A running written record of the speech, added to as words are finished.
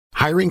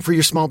Hiring for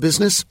your small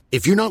business?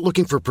 If you're not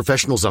looking for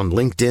professionals on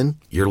LinkedIn,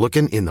 you're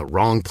looking in the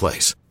wrong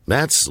place.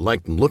 That's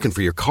like looking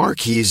for your car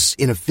keys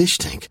in a fish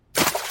tank.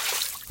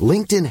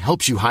 LinkedIn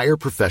helps you hire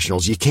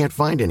professionals you can't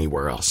find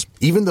anywhere else,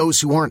 even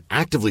those who aren't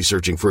actively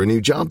searching for a new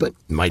job but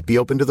might be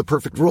open to the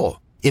perfect role.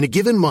 In a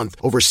given month,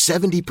 over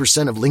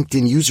 70% of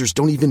LinkedIn users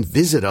don't even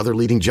visit other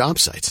leading job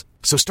sites.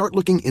 So start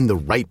looking in the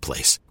right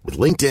place. With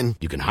LinkedIn,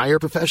 you can hire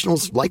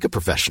professionals like a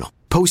professional.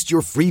 Post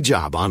your free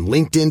job on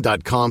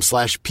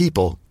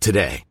linkedin.com/people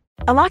today.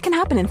 A lot can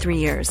happen in 3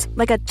 years,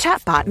 like a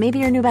chatbot may be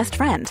your new best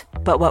friend.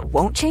 But what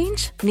won't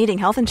change? Needing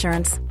health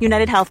insurance.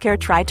 United Healthcare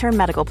Tri-Term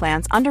Medical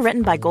Plans,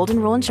 underwritten by Golden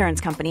Rule Insurance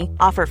Company,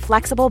 offer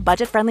flexible,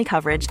 budget-friendly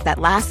coverage that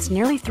lasts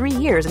nearly 3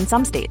 years in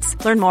some states.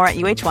 Learn more at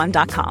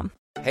uh1.com.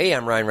 Hey,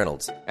 I'm Ryan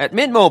Reynolds. At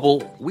Mint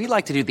Mobile, we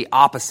like to do the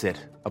opposite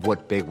of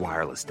what Big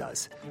Wireless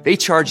does. They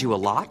charge you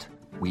a lot,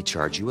 we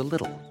charge you a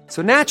little.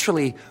 So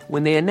naturally,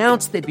 when they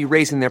announced they'd be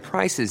raising their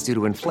prices due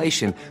to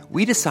inflation,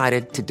 we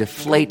decided to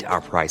deflate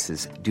our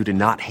prices due to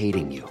not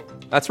hating you.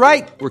 That's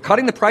right. We're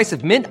cutting the price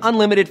of Mint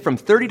Unlimited from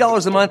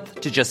 $30 a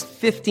month to just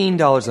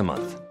 $15 a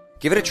month.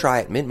 Give it a try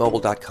at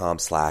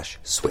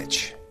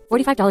mintmobile.com/switch.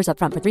 $45 up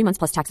front for 3 months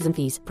plus taxes and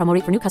fees. Promo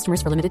rate for new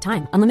customers for limited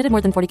time. Unlimited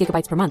more than 40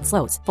 gigabytes per month.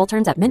 Slows full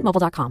terms at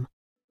mintmobile.com.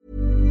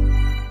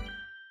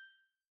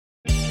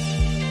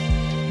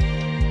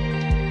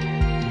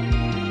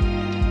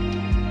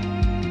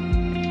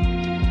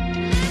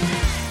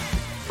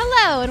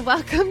 Hello and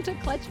welcome to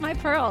Clutch My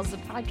Pearls, a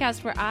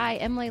podcast where I,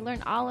 Emily,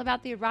 learn all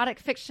about the erotic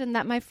fiction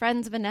that my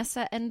friends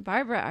Vanessa and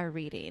Barbara are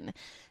reading.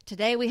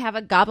 Today we have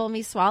a Gobble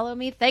Me, Swallow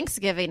Me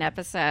Thanksgiving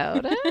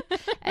episode.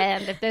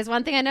 And if there's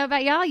one thing I know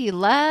about y'all, you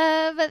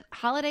love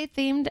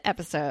holiday-themed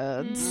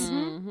episodes.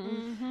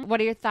 What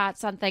are your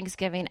thoughts on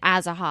Thanksgiving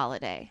as a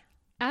holiday?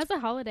 As a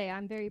holiday,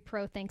 I'm very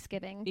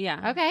pro-Thanksgiving.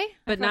 Yeah. Okay.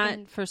 But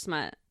not for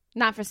smut.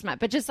 Not for smut,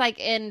 but just like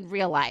in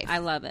real life. I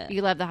love it.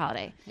 You love the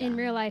holiday. In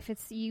real life,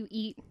 it's you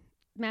eat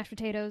mashed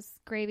potatoes,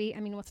 gravy. I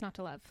mean, what's not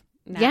to love?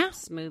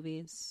 Naps,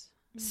 movies.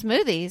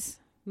 Smoothies?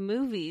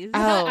 Movies.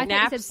 Oh, I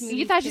naps. you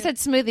You thought you said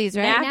smoothies,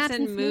 right? Naps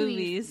and smoothies.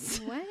 movies.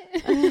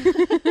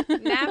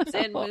 What? Naps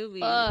and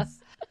movies.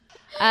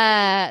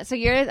 So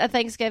you're a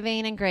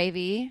Thanksgiving and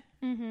gravy.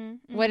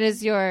 Mm-hmm. What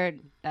is your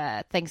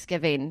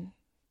Thanksgiving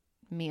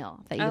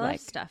meal that you I like? love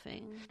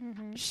stuffing.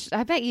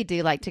 I bet you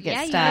do like to get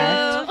Yeah, you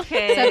stuffed.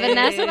 Okay. So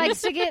Vanessa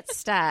likes to get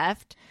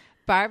stuffed.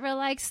 Barbara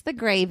likes the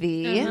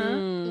gravy.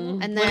 And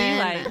What do you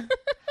then like?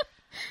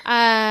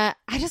 I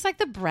just like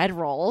the bread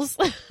rolls.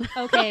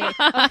 Okay,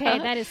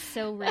 that is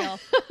so real.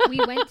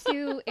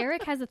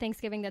 Eric has a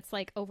Thanksgiving that's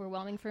like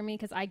overwhelming for me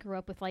because I grew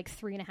up with like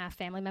 3.5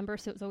 family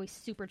members, so it was always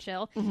super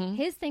chill.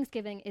 His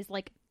Thanksgiving is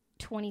like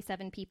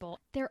 27 people.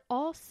 They're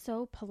all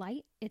so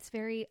polite. It's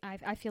very,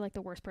 I feel like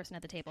the worst person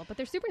at the table, but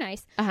they're super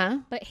nice.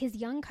 But his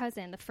young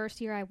cousin, the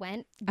first year I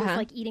went, was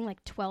like eating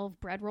like 12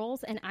 bread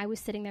rolls. And I was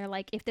sitting there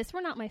like, if this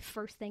were not my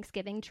first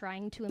Thanksgiving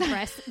trying to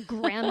impress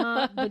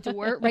Grandma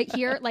Bador right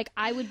here, like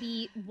I would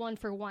be 1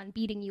 for 1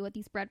 beating you at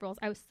these bread rolls.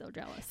 I was so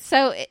jealous.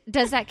 So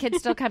does that kid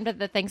still come to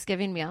the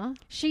Thanksgiving meal?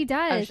 She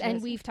does. she and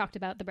does. we've talked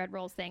about the bread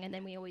rolls thing, and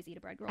then we always eat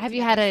a bread roll. Have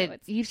you had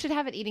you should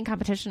have an eating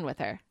competition with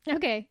her.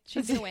 Okay,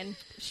 she's going to win.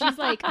 She's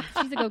like,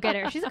 she's a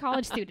go-getter. She's a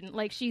college student.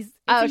 Like she's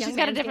She's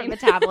got a different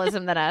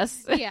metabolism than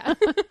us. Yeah.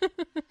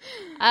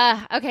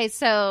 Okay,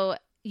 so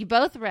you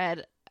both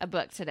read a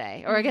book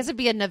today, or I guess it'd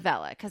be a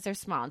novella because they're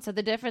small. And so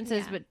the difference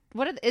is,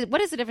 what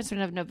is the difference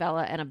between a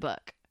novella and a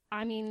book?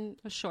 I mean,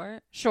 A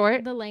short.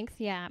 Short? the length,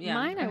 yeah. Yeah,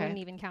 Mine I okay. wouldn't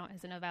even count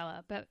as a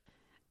novella, but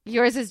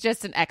Yours is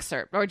just an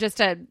excerpt or just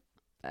a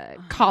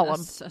column.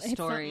 A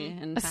story.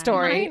 in a time.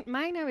 story.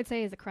 mine I would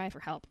say is a cry for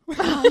help.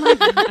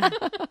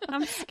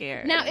 I'm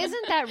scared. Now,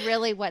 isn't that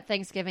really what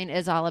Thanksgiving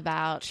is all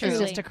about? It's Truly.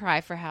 just a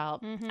cry for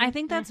help. I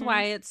think that's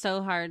why it's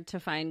so hard to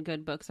find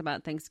good books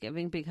about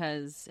Thanksgiving,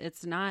 because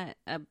it's not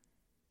a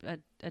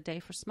day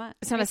for smut.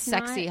 It's not a It's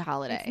sexy not-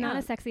 holiday. It's not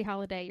a sexy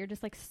holiday. You're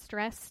just like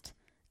stressed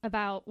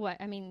about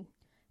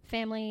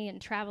family and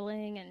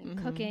traveling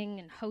and cooking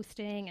and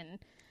hosting, and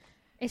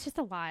it's just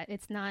a lot.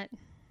 It's not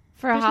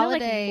For a there's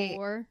holiday. no, like,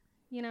 lore,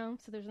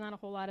 so there's not a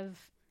whole lot of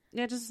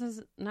Yeah, it just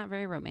is not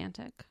very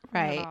romantic.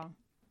 Right. at all.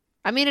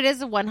 I mean, it is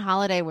the one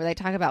holiday where they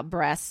talk about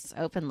breasts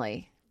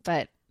openly,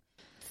 but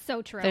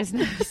So true. there's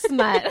no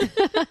smut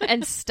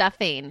and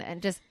stuffing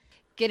and just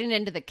getting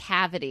into the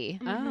cavity.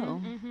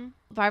 Oh.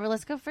 Barbara,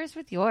 let's go first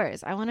with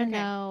yours. I want to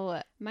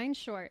know. Mine's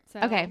short, so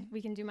Okay.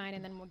 we can do mine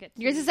and then we'll get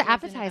to Yours is an the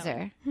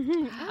appetizer.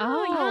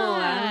 Oh,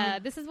 yeah.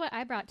 This is what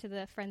I brought to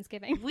the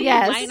Friendsgiving. We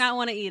Yes. might not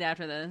want to eat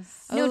after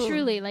this. No, Oh.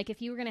 truly. Like,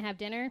 if you were going to have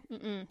dinner,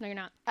 no, you're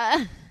not.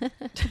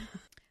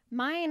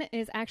 Mine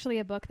is actually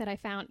a book that I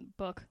found,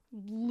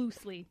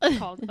 loosely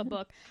called a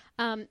book,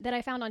 that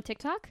I found on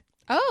TikTok.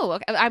 Oh,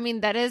 okay. I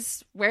mean, that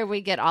is where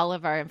we get all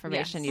of our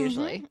information Yes.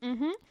 usually.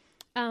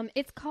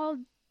 It's called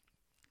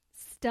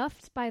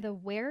Stuffed by the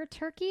Were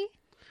Turkey.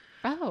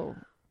 Oh.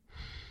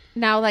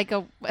 Now, like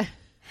a.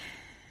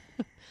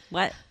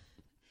 What?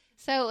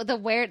 So the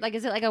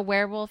is it like a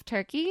werewolf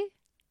turkey?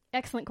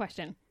 Excellent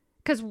question.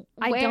 Because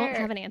I don't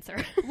have an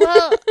answer.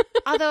 Well,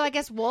 although I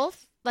guess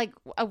wolf like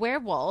a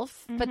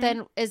werewolf, but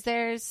then is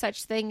there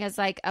such thing as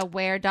like a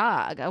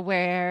were-dog?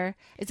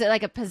 Is it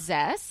like a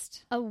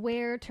possessed? A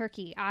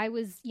were-turkey. I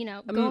was,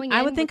 going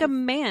I would think a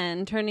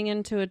man turning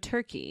into a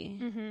turkey.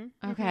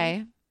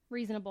 Okay.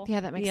 Reasonable.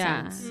 Yeah, that makes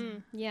sense.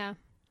 Yeah.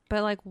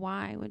 But like,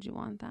 why would you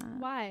want that?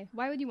 Why?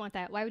 Why would you want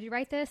that? Why would you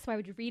write this? Why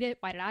would you read it?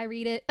 Why did I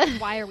read it?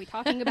 Why are we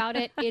talking about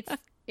it? This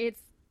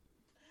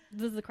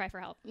is a cry for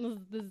help.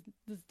 This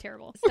is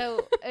terrible.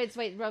 So it's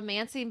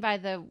romancing by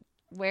the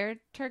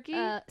were-turkey?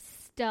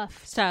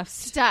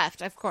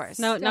 Stuffed, of course.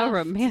 No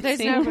romancing. There's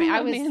no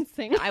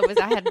romancing. I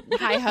had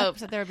high hopes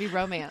that there would be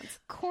romance.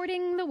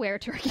 Courting the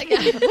were-turkey.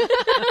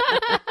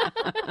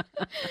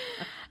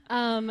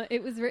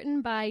 It was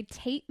written by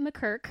Tate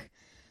McKirk.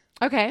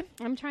 Okay.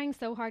 I'm trying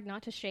so hard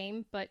not to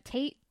shame, but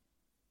Tate,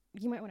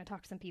 you might want to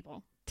talk to some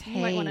people. Tate.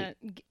 You might want to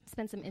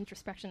spend some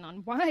introspection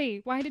on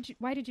why did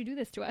you do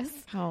this to us?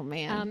 Oh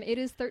man. It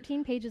is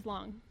 13 pages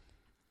long.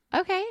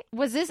 Okay.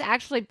 Was this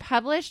actually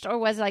published, or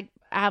was it like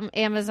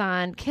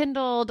Amazon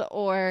Kindled,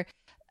 or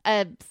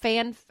a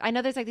fan? I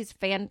know there's like these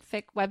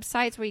fanfic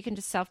websites where you can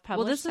just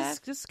self-publish. Well, this stuff. is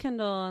just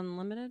Kindle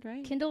Unlimited,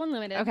 right? Kindle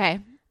Unlimited. Okay.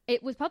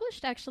 It was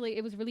published, actually,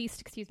 it was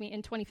released,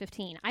 in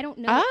 2015. I don't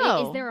know.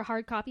 Oh. Is there a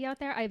hard copy out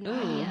there? I have no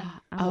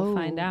idea. I'll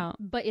find out.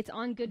 But it's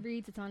on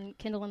Goodreads, it's on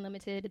Kindle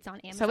Unlimited, it's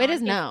on Amazon. So it is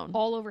it's known.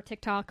 all over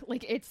TikTok.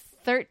 Like, it's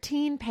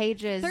 13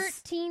 pages.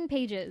 13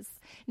 pages.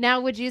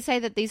 Now, would you say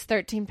that these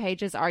 13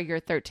 pages are your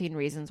 13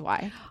 reasons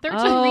why? 13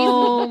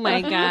 Oh reasons.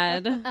 my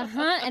God.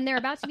 And they're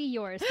about to be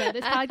yours. So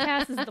this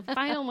podcast is the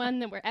final one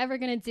that we're ever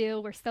going to do.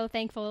 We're so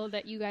thankful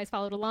that you guys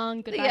followed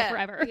along. Goodbye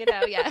forever.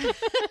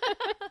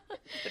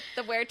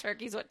 The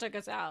were-turkey's what took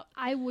us out.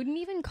 I wouldn't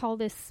even call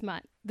this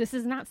smut. This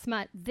is not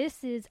smut.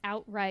 This is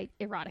outright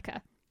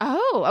erotica.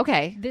 Oh,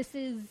 okay. This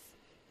is...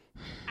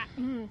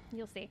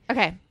 you'll see.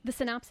 Okay. The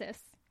synopsis.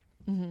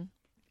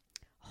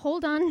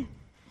 Hold on.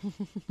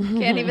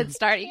 Can't even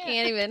start. You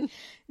can't even.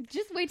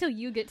 Just wait till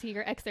you get to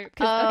your excerpt.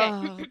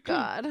 Oh,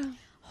 God.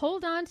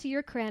 Hold on to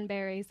your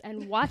cranberries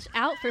and watch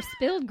out for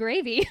spilled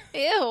gravy.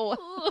 Ew.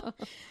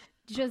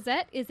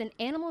 Josette is an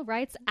animal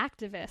rights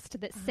activist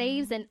that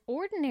saves an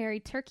ordinary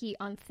turkey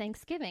on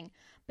Thanksgiving.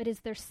 But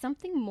is there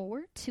something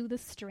more to the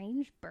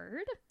strange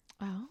bird?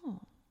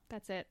 Oh.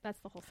 That's it. That's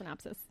the whole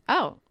synopsis.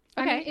 Oh,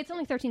 okay. I mean, it's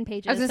only 13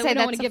 pages. I was going to so say, we don't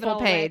that's want to a give it full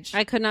all page.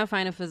 I could not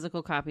find a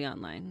physical copy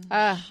online.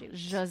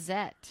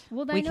 Josette.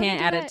 Well, We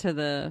can't add it to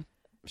the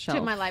shelf.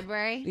 To my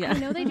library? Yeah. I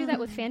know they do that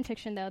with fan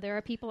fiction, though. There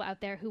are people out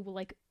there who will,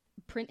 like,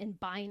 print and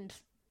bind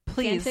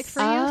Please. fanfic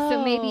for you.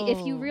 So maybe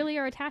if you really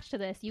are attached to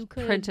this, you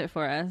could print it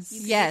for us. you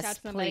could reach out Yes,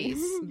 to somebody.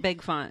 please.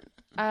 Big font.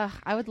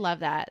 I would love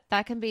that.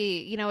 That can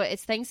be,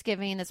 it's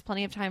Thanksgiving. It's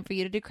plenty of time for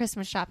you to do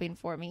Christmas shopping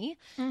for me.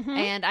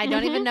 And I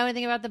don't even know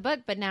anything about the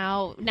book, but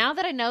now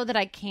that I know that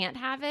I can't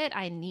have it,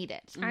 I need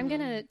it. I'm going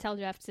to tell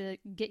Jeff to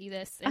get you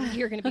this, and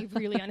you're going to be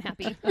really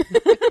unhappy.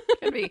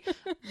 Could be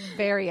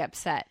very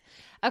upset.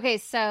 Okay,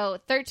 so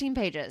 13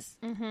 pages.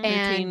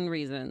 13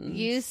 reasons.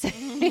 You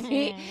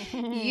say,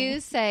 you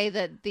say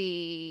that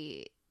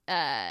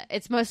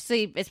it's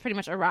pretty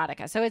much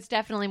erotica. So it's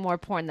definitely more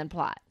porn than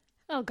plot.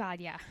 Oh, God,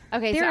 yeah.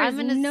 Okay, There so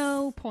is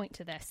no point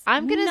to this.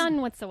 None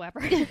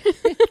whatsoever.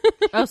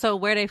 Oh, so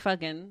where they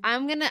fucking?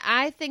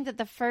 I think that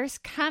the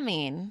first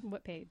coming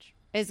What page?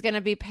 is going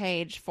to be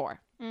page 4.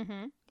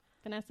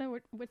 Vanessa,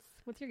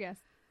 what's your guess?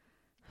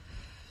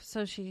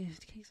 So she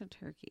takes a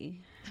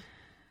turkey.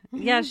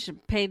 Yeah,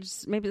 page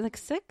maybe like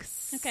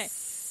 6. Okay.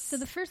 So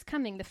the first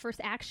coming, the first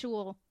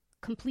actual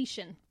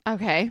completion,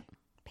 Okay.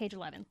 page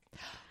 11.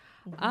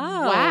 Oh.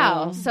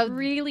 Wow. So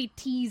Really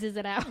teases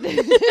it out.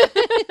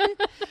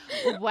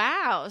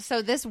 wow.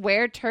 So this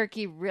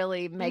were-turkey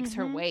really makes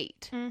her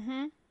wait.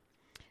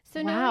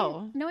 So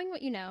Wow. knowing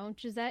what you know,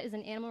 Josette is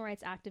an animal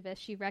rights activist.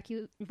 She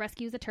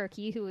rescues a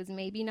turkey who is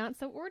maybe not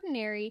so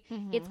ordinary.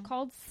 It's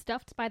called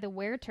Stuffed by the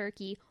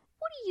Were-Turkey.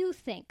 What do you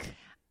think?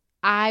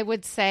 I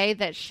would say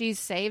that she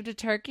saved a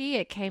turkey.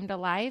 It came to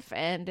life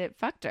and it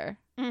fucked her.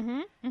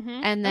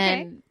 And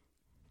then,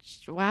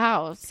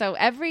 wow. So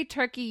every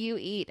turkey you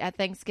eat at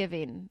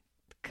Thanksgiving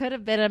could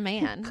have been a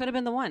man. Could have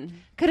been the one.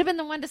 Could have been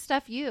the one to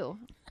stuff you.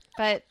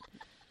 But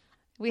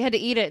we had to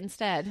eat it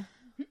instead.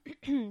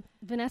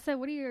 Vanessa,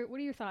 what are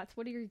your thoughts?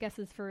 What are your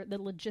guesses for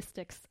the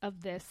logistics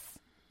of this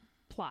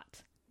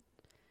plot?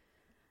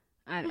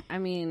 I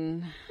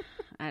mean,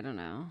 I don't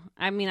know.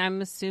 I mean,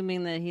 I'm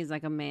assuming that he's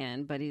like a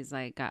man, but he's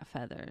like got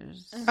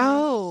feathers.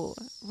 Oh,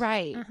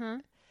 right.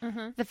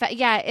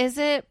 Is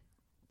it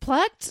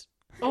plucked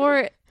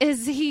or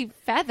is he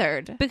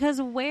feathered? Because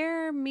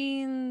where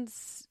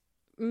means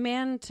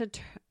man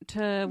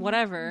to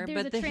whatever,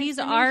 There's but a he's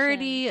transformation.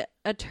 already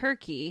a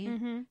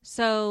turkey.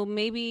 So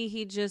maybe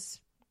he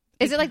just...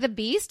 Is it like the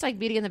Beast, like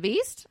Beauty and the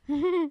Beast?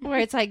 Where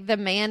it's like the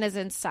man is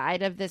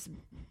inside of this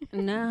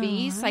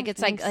beast? I Like don't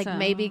it's like think so.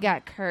 maybe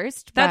got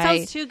cursed That by...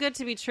 sounds too good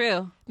to be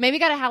true. Maybe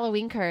got a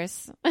Halloween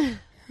curse.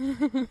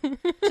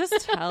 Just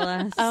tell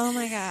us. Oh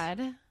my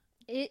God.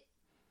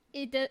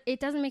 It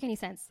doesn't make any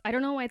sense. I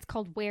don't know why it's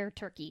called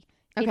were-turkey.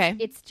 Okay.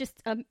 It's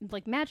just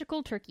like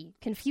magical turkey,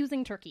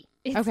 confusing turkey.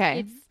 It's, Okay.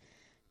 It's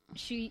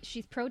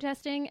She's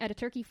protesting at a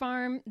turkey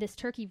farm. This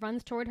turkey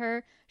runs toward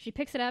her. She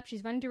picks it up.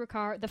 She's running to her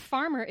car. The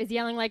farmer is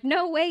yelling like,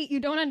 "No, wait, you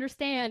don't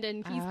understand."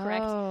 And he's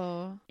correct.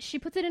 She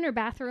puts it in her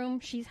bathroom.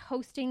 She's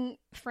hosting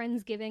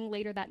Friendsgiving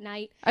later that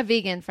night. A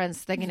vegan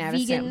Friendsgiving, I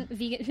assume.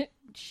 Vegan.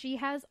 She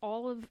has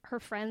all of her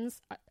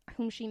friends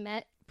whom she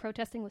met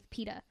protesting with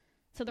PETA.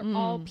 So they're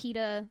all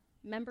PETA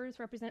members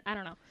represent. I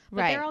don't know.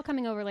 But they're all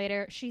coming over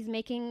later. She's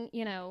making,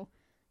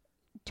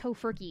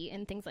 tofurkey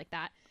and things like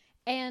that.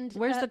 And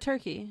where's the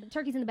turkey? The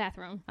turkey's in the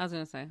bathroom. I was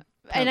going to say.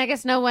 And I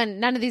guess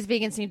none of these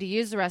vegans need to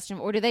use the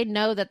restroom, or do they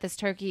know that this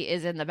turkey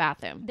is in the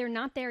bathroom? They're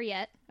not there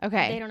yet.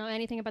 Okay. They don't know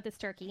anything about this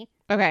turkey.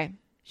 Okay.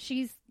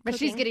 But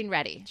she's getting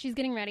ready. She's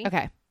getting ready.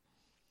 Okay.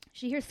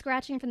 She hears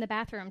scratching from the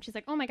bathroom. She's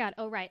like, "Oh my God.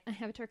 Oh, right. I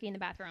have a turkey in the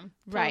bathroom."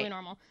 Totally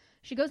normal.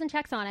 She goes and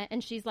checks on it,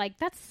 and she's like,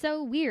 "That's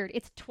so weird.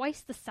 It's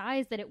twice the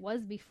size that it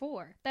was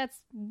before.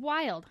 That's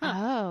wild, huh?"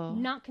 Oh.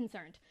 Not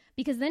concerned.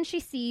 Because then she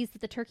sees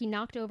that the turkey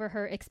knocked over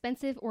her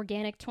expensive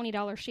organic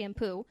 $20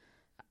 shampoo.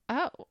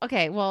 Oh,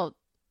 okay. Well,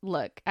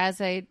 look,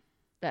 as a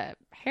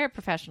hair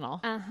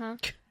professional,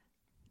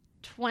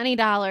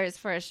 $20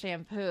 for a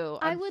shampoo,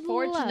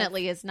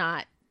 unfortunately, is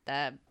not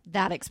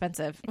that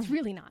expensive. It's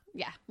really not.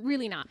 Yeah,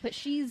 really not. But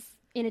she's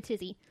in a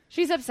tizzy.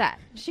 She's upset.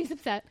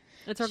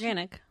 It's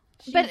organic.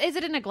 But is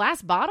it in a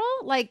glass bottle?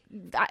 Like,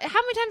 how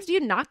many times do you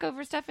knock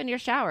over stuff in your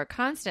shower?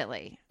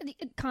 Constantly.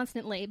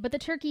 Constantly. But the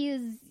turkey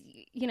is,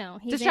 he's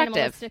destructive.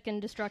 Animalistic and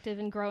destructive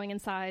and growing in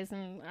size,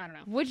 and I don't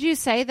know. Would you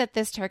say that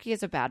this turkey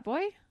is a bad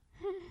boy?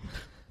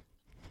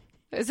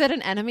 Is it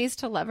an enemies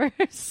to lovers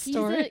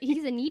story?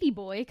 He's a needy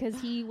boy because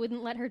he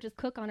wouldn't let her just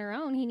cook on her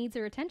own. He needs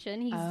her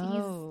attention.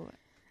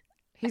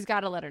 He's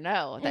got to let her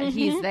know that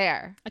he's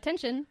there.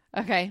 Attention.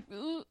 Okay.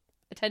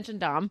 Attention,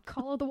 Dom.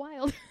 Call of the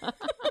Wild.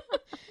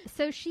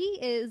 So she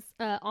is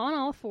on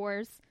all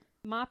fours,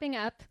 mopping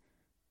up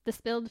the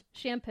spilled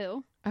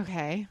shampoo.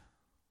 Okay.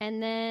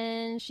 And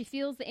then she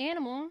feels the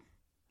animal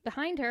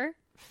behind her.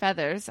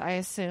 Feathers, I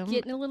assume.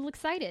 Getting a little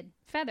excited.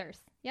 Feathers.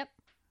 Yep.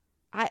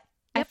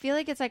 I feel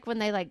like it's like when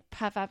they like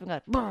puff up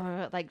and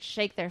go like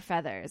shake their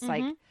feathers,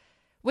 like,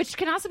 which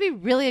can also be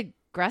really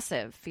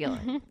aggressive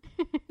feeling.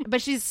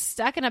 But she's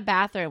stuck in a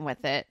bathroom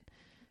with it,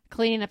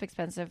 cleaning up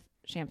expensive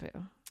shampoo.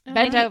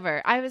 Bent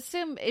over. I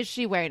assume, is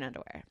she wearing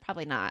underwear?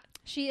 Probably not.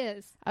 She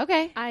is.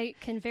 Okay. I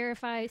can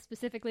verify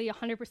specifically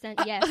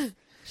 100% yes.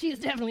 She is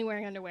definitely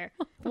wearing underwear.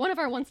 One of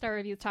our 1-star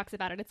reviews talks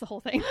about it. It's the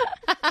whole thing.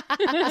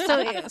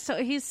 So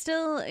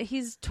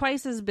he's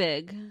twice as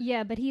big.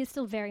 Yeah, but he is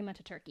still very much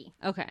a turkey.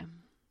 Okay.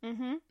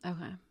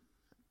 Okay.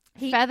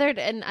 Feathered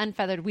and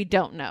unfeathered, we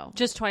don't know.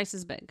 Just twice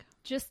as big.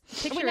 Just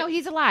picture. No,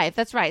 he's alive.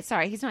 That's right.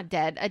 Sorry, he's not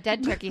dead. A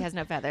dead turkey has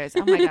no feathers.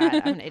 Oh my God,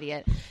 I'm an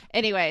idiot.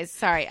 Anyways,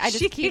 sorry. I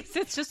just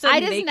it's just a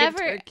naked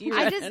turkey.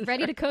 I just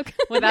ready to cook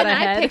without a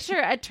head. I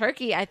picture a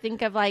turkey, I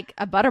think of like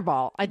a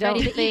butterball. I don't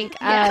think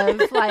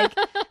of like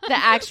the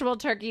actual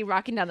turkey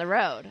rocking down the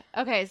road.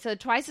 Okay, so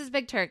twice as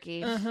big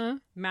turkey,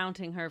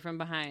 mounting her from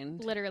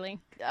behind, literally,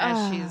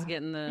 as she's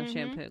getting the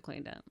shampoo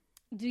cleaned up.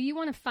 Do you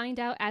want to find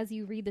out as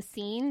you read the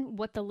scene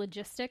what the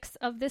logistics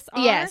of this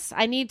are? Yes,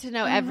 I need to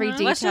know every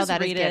detail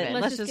that is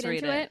given. Let's just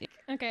read it.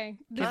 Okay,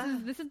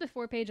 this is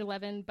before page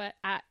 11, but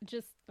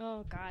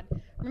oh God,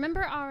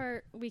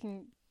 remember we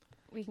can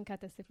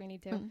cut this if we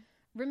need to.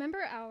 Remember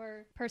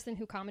our person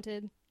who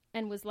commented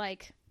and was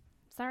like,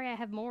 "Sorry, I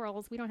have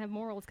morals. We don't have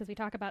morals because we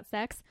talk about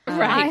sex."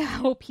 Right. I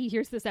hope he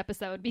hears this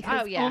episode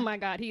because oh my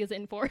God, he is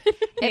in for it.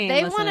 If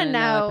they want to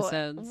know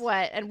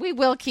what, and we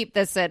will keep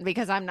this in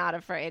because I'm not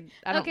afraid.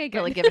 I don't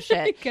really give a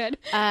shit. Good.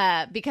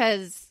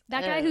 Because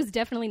that guy who's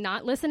definitely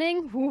not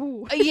listening.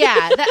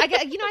 Yeah.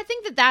 I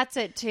think that's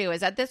it too.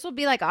 Is that this will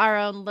be like our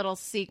own little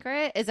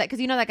secret? Is that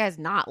because that guy's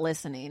not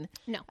listening?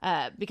 No.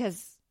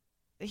 Because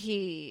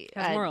he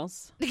has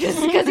morals.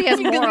 Because he has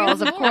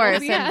morals, of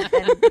course. Yeah.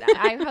 And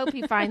I hope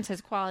he finds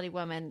his quality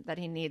woman that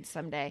he needs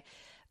someday.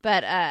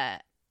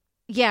 But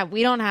yeah,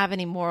 we don't have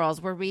any morals.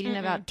 We're reading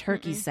about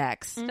turkey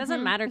sex.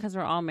 Doesn't matter because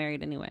we're all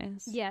married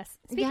anyways. Yes.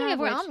 Speaking of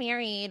we're all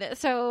married,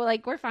 so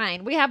like we're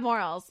fine. We have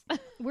morals.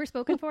 We're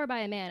spoken for by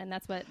a man, and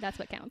that's what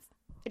counts.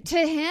 To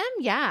him,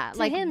 yeah.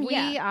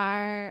 We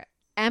are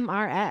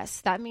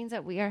MRS. That means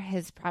that we are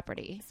his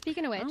property.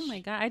 Speaking of which, oh my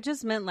God, I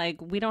just meant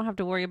like we don't have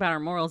to worry about our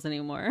morals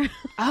anymore.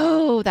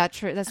 Oh, that's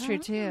true. That's true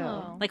too.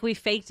 Like we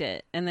faked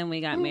it and then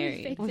we got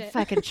married. We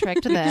fucking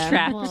tricked them.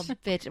 Trapped. Well,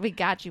 bitch, we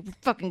got you. We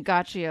fucking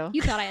got you.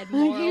 You thought I had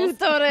morals. You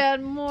thought I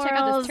had morals. Check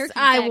out this turkey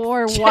I sex.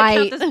 wore Check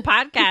white. out this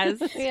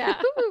podcast.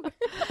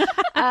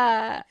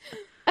 Yeah.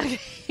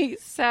 Okay,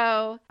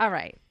 so all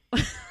right.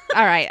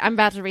 I'm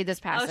about to read this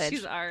passage. Oh,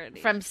 she's already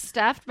from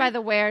Stuffed by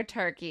the Were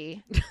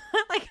Turkey.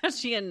 I like how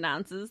she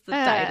announces the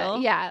title.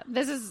 Yeah,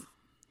 this is.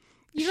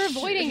 You're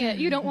avoiding it.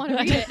 You don't want to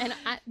read it, and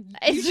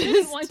you just,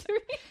 didn't want to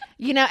read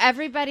it.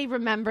 Everybody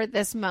remembered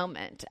this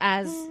moment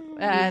as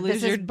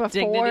this is before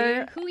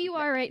dignity. Who you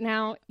are right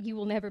now. You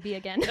will never be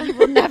again. You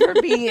will never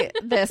be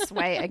this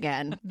way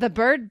again. The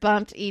bird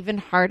bumped even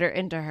harder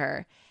into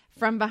her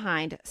from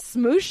behind,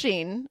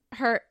 smooshing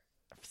her.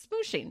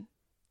 Smooshing.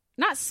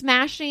 not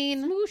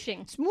smashing,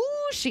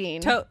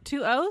 smooshing.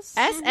 Two O's?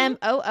 Smooshing.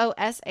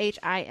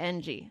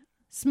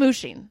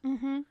 Smooshing.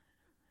 Mm-hmm.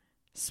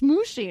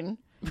 Smooshing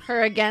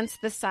her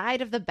against the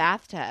side of the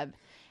bathtub.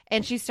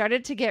 And she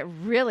started to get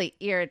really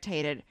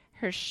irritated.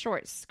 Her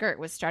short skirt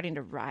was starting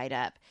to ride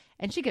up,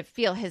 and she could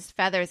feel his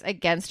feathers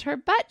against her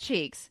butt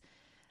cheeks.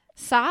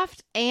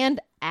 Soft and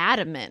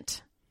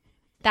adamant.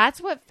 That's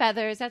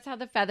how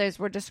the feathers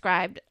were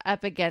described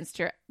up against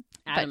your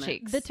butt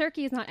cheeks. The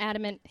turkey is not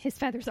adamant. His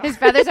feathers are. His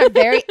feathers are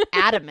very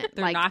adamant.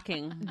 They're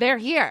knocking. They're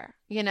here,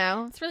 you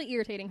know? It's really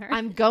irritating her.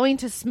 I'm going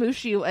to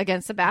smoosh you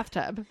against the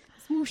bathtub.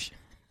 Smoosh.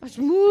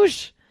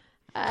 Smoosh.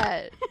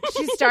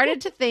 She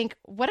started to think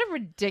what a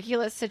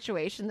ridiculous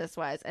situation this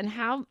was and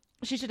how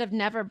she should have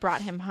never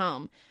brought him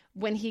home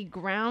when he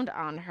ground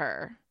on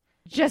her.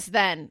 Just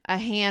then, a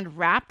hand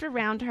wrapped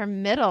around her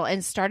middle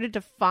and started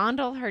to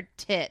fondle her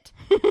tit.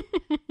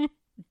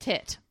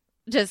 Tit.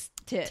 Just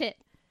tit. Tit.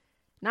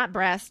 Not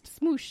breast.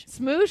 Smoosh.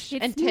 Smoosh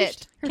It's and smooshed.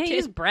 tit. Can't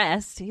use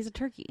breast. He's a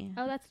turkey.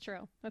 Oh, that's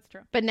true. That's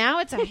true. But now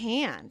it's a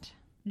hand.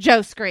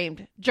 Joe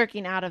screamed,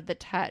 jerking out of the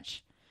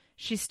touch.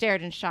 She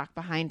stared in shock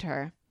behind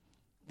her.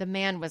 The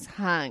man was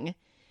hung.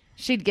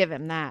 She'd give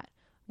him that.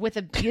 With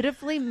a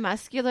beautifully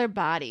muscular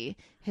body,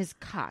 his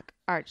cock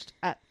arched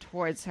up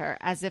towards her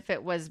as if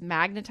it was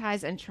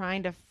magnetized and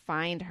trying to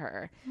find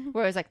her.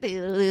 Where it was like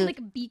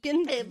Like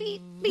beacons. beep,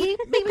 beep, beep,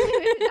 beep,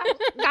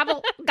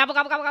 gobble, gobble,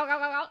 gobble, gobble, gobble,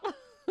 gobble.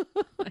 Oh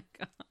my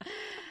God.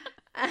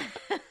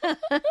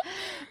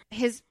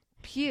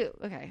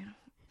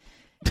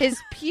 His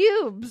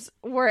pubes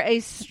were a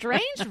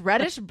strange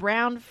reddish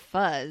brown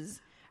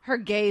fuzz. Her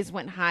gaze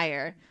went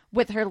higher,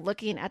 with her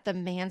looking at the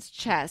man's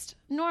chest.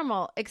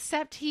 Normal,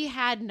 except he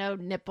had no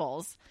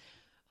nipples.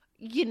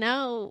 You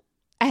know,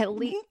 at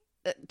least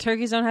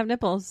Turkeys don't have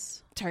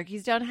nipples.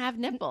 turkeys don't have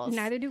nipples.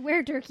 Neither do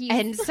were turkeys.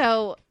 And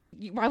so,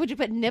 why would you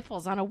put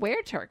nipples on a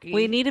were turkey?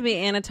 We need to be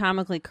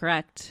anatomically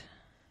correct.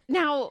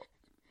 Now,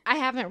 I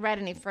haven't read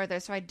any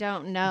further, so I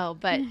don't know.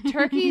 But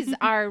turkeys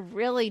are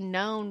really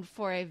known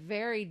for a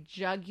very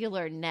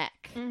jugular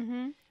neck.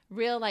 Mm-hmm.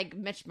 Real like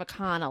Mitch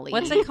McConnell.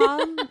 What's it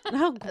called?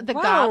 Oh, The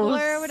gross.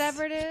 gobbler or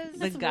whatever it is.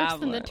 The That's worse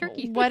than the gobbler.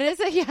 turkey. What is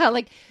it? Yeah,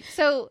 like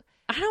so.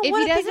 I don't If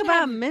want he to think doesn't about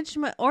have- Mitch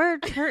or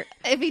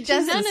If he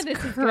doesn't, None of this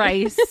is good.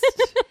 Christ.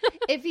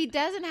 if he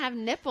doesn't have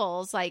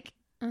nipples, like,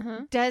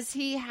 Uh-huh. does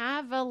he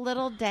have a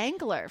little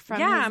dangler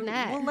from Yeah, his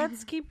neck? well,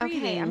 let's keep reading.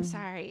 Okay, I'm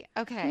sorry.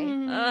 Okay,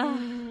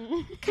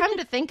 Ugh. come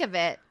to think of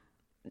it,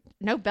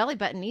 no belly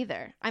button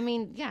either. I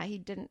mean, yeah, he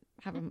didn't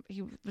have a.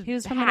 He He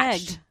was from an egg.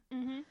 hatched.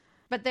 Mm-hmm.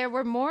 But there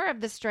were more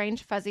of the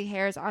strange fuzzy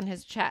hairs on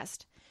his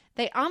chest.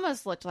 They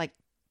almost looked like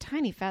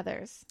tiny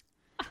feathers.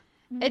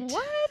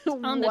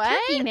 What? On the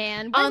What? turkey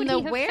man. Why On would the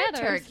he have were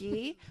feathers?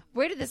 turkey.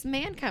 Where did this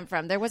man come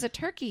from? There was a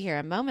turkey here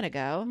a moment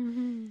ago.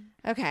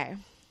 Okay.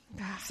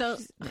 Gosh, So-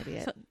 she's an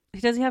idiot.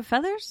 Does he have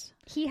feathers?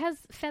 He has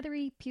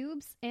feathery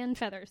pubes and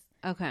feathers.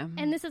 Okay.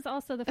 And this is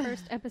also the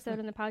first episode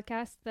in the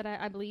podcast that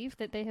I believe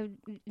that they have,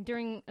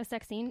 during a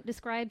sex scene,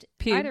 described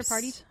either Pubes.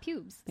 party's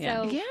pubes.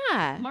 Yeah. So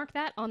Yeah. mark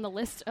that on the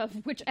list of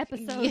which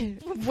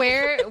episode.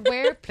 where pubes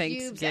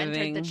entered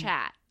Thanksgiving. the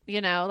chat.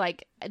 You know,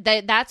 like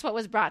that's what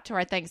was brought to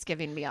our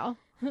Thanksgiving meal.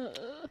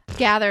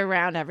 Gather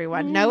around,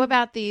 everyone. Know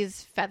about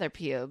these feather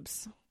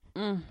pubes.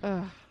 Ugh.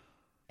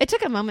 It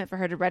took a moment for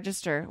her to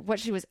register what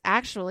she was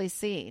actually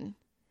seeing.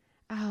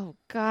 Oh,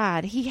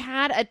 God. He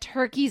had a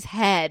turkey's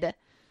head.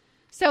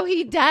 So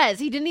he does.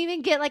 He didn't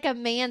even get like a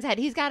man's head.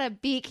 He's got a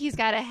beak. He's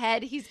got a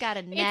head. He's got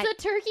a neck.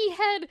 It's a turkey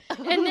head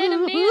and then a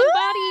man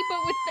body, but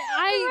with the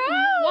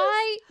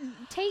why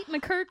Tate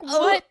McKirk?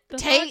 What the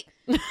Tate?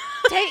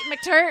 Tate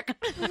McTurk.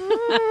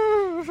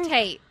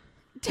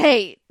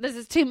 Tate. This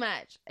is too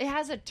much. It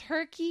has a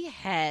turkey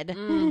head,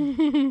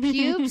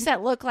 pubes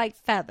that look like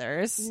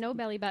feathers. fuck? No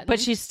belly button. But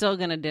she's still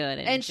going to do it.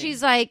 And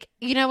she's like,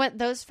 you know what?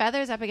 Those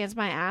feathers up against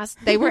my ass,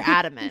 they were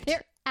adamant.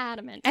 They're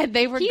adamant, And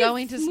they were He is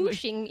going to smoosh.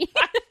 smooshing me.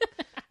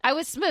 I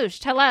was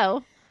smooshed.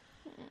 Hello.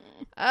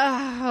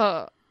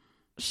 Oh,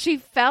 she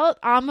felt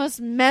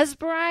almost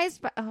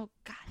mesmerized by. Oh,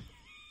 God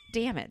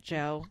damn it,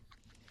 Joe.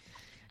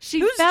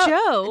 Who's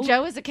Joe?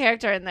 Joe is a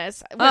character in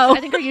this. Oh.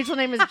 I think her usual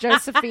name is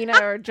Josephina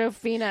or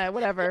Jofina,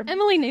 whatever.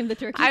 Emily named the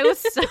turkey. I was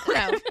so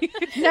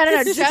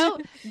No.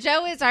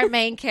 Joe is our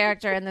main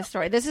character in this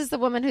story. This is the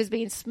woman who's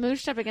being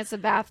smooshed up against a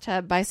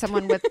bathtub by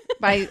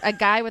by a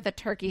guy with a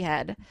turkey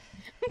head.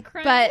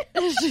 crying.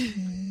 But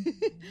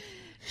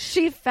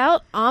she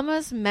felt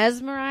almost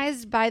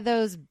mesmerized by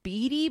those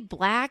beady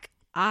black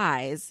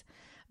eyes,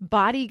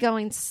 body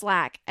going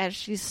slack as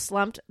she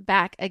slumped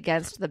back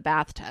against the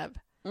bathtub.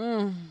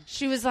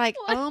 She was like,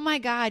 "Oh my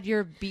God,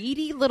 your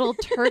beady little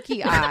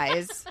turkey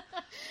eyes."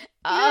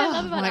 I Oh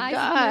love about my eyes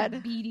God. and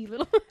their beady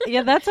little.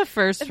 Yeah, that's a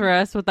first for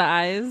us with the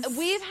eyes.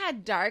 We've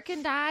had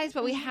darkened eyes,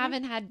 but we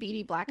haven't had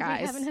beady black We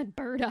eyes. haven't had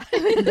bird eyes.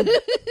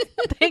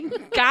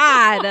 Thank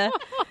God.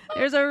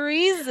 There's a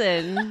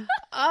reason.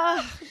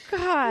 Oh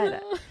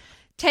God.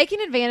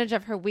 Taking advantage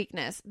of her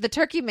weakness, the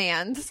turkey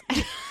man's.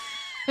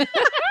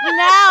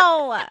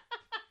 No.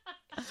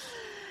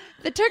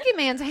 The turkey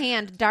man's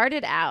hand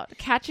darted out,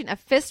 catching a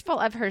fistful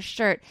of her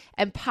shirt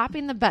and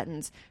popping the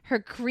buttons. Her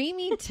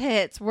creamy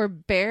tits were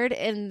bared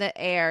in the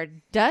air,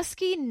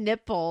 dusky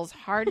nipples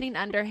hardening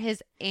under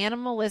his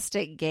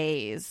animalistic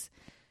gaze.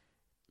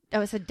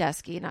 Oh, it said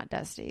dusky, not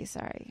dusty.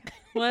 Sorry.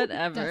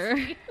 Whatever.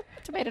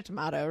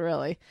 Tomato,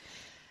 really.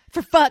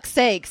 For fuck's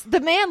sakes, the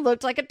man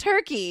looked like a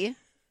turkey.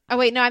 Oh,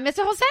 wait, no, I missed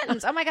a whole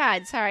sentence. Oh, my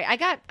God. Sorry. I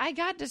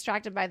got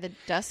distracted by the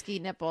dusky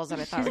nipples that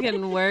I thought She's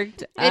getting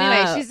worked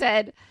Anyway, up. she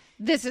said,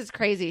 this is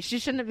crazy. She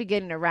shouldn't be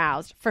getting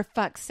aroused. For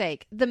fuck's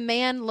sake. The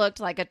man looked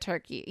like a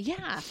turkey.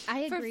 Yeah. I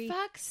agree. For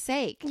fuck's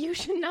sake. You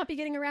should not be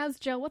getting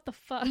aroused, Joe. What the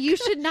fuck? You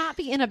should not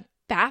be in a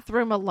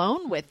bathroom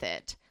alone with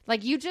it.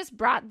 Like, you just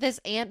brought this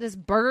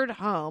bird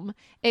home.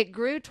 It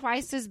grew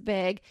twice as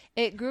big.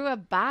 It grew a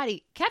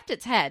body, kept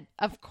its head,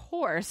 of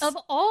course. Of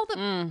all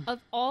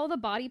the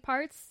body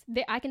parts,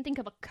 I can think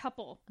of a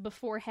couple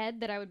before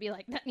head that I would be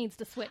like, that needs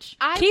to switch.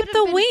 Keep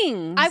the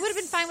wings. I would have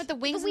been fine with the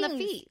wings and the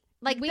feet.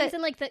 Like wings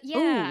and like the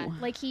Ooh.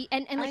 like he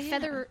and like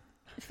feather.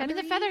 I mean,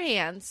 the feather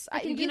hands. I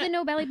can do the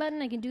no belly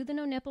button. I can do the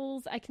no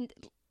nipples. I can.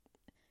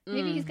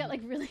 Maybe he's got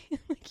like really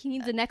like he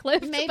needs a neck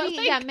lift. Maybe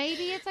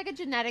maybe it's like a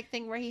genetic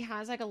thing where he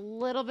has like a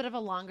little bit of a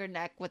longer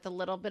neck with a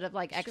little bit of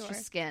like extra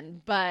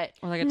skin, but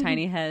or like a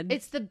tiny head.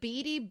 It's the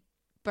beady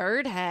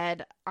bird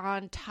head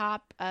on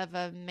top of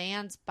a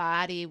man's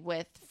body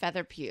with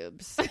feather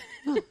pubes.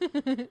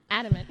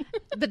 Adamant.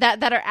 But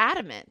that are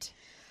adamant.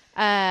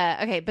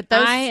 Okay, but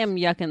those I am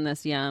yucking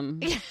this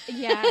yum.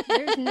 Yeah,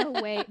 there's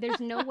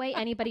no way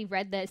anybody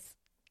read this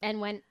and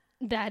went,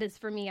 that is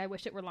for me. I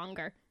wish it were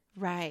longer.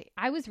 Right.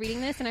 I was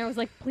reading this and I was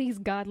like, please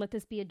God, let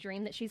this be a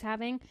dream that she's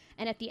having.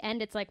 And at the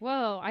end, it's like,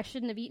 whoa, I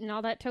shouldn't have eaten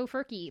all that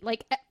tofurkey.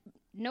 Like,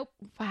 nope.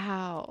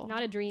 Wow.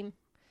 Not a dream.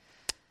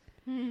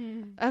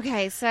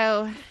 Okay,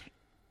 so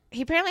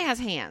he apparently has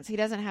hands. He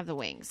doesn't have the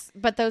wings.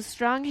 But those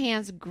strong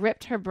hands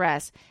gripped her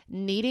breasts,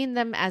 kneading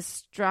them as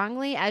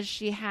strongly as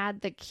she had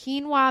the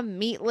quinoa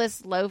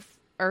meatless loaf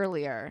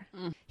earlier.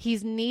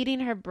 He's kneading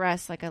her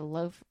breasts like a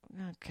loaf.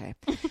 Okay.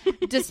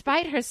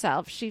 Despite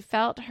herself, she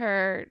felt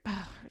her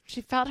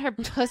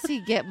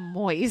pussy get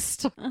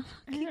moist.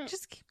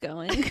 Just keep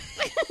going.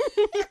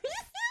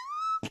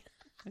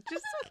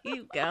 Just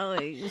keep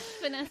going.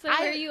 Vanessa,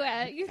 where are you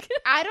at?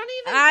 I don't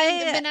even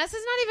think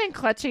Vanessa's not even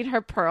clutching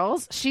her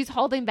pearls. She's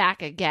holding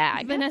back a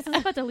gag. Vanessa's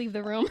about to leave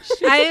the room.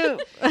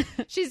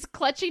 She's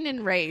clutching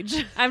in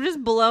rage. I'm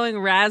just blowing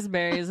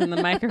raspberries in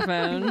the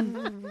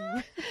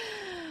microphone.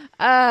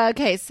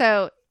 Okay,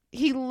 so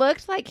he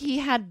looked like he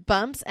had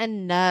bumps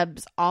and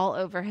nubs all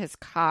over his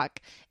cock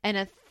and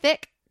a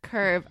thick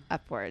curve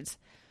upwards.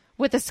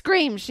 With a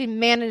scream, she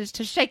managed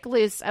to shake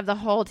loose of the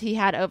hold he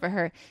had over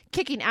her,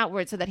 kicking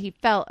outward so that he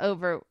fell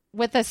over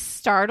with a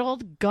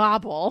startled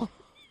gobble.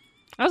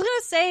 I was going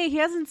to say, he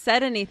hasn't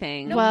said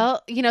anything. Nope.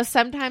 Well,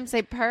 sometimes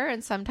they purr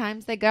and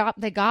sometimes they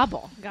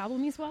gobble. Gobble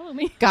me, swallow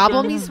me.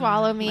 Gobble me,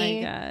 swallow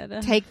me. My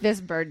God. Take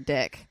this bird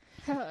dick.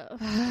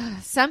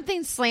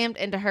 Something slammed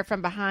into her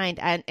from behind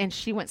and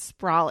she went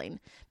sprawling.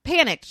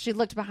 Panicked, she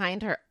looked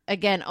behind her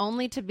again,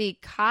 only to be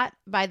caught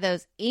by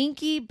those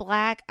inky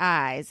black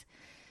eyes.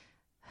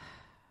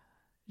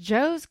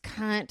 Joe's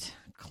cunt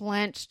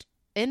clenched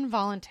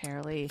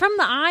involuntarily. From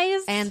the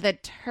eyes? And the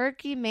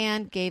turkey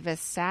man gave a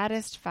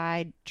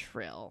satisfied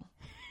trill.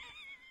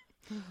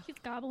 He's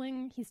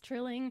gobbling. He's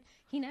trilling.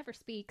 He never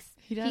speaks.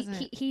 He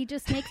doesn't. He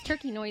just makes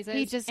turkey noises.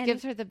 He just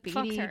gives her the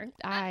beady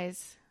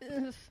eyes.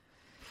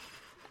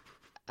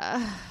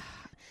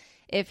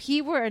 If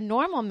he were a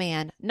normal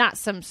man, not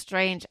some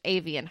strange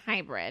avian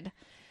hybrid,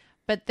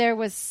 but there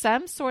was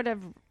some sort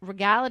of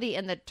regality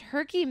in the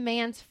turkey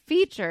man's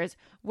features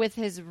with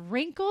his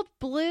wrinkled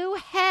blue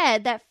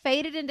head that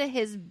faded into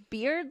his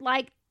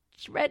beard-like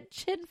red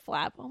chin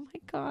flap. Oh my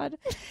God.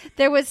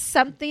 There was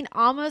something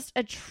almost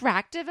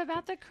attractive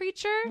about the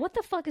creature. What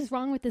the fuck is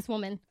wrong with this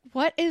woman?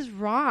 What is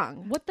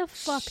wrong? What the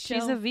fuck,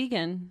 She's Joe? a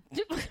vegan.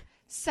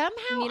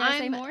 Somehow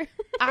say more?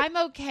 I'm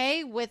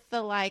okay with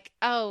the like,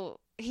 oh,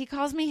 he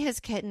calls me his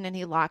kitten and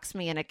he locks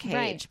me in a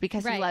cage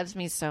because he loves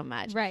me so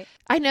much. Right.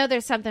 I know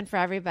there's something for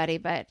everybody,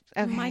 but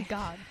okay. My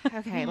God.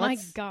 Okay. My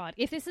God.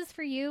 If this is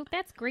for you,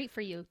 that's great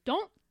for you.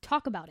 Don't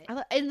talk about it.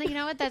 And you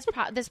know what? That's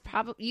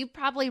you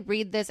probably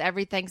read this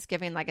every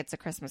Thanksgiving like it's a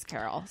Christmas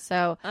carol.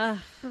 So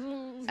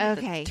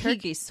okay,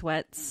 Turkey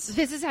sweats.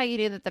 This is how you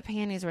knew that the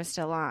panties were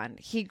still on.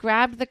 He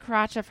grabbed the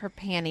crotch of her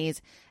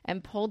panties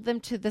and pulled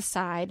them to the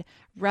side,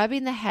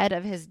 rubbing the head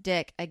of his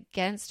dick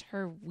against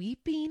her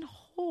weeping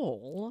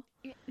hole.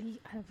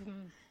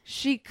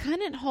 She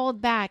couldn't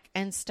hold back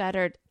and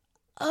stuttered,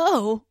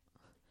 "Oh."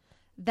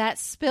 That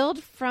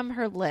spilled from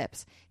her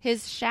lips.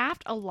 His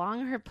shaft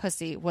along her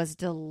pussy was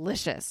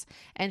delicious,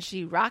 and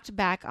she rocked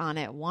back on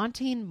it,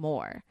 wanting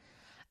more.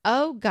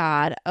 "Oh,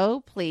 God,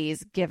 oh,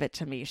 please, give it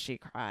to me," she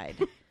cried.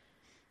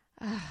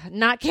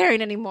 Not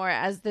caring anymore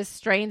as this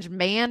strange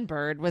man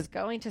bird was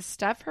going to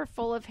stuff her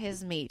full of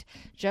his meat.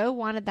 Joe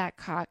wanted that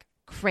cock,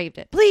 craved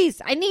it.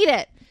 "Please, I need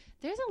it."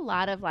 There's a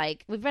lot of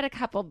like, we've read a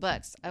couple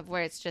books of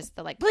where it's just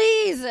the like,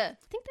 please. I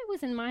think that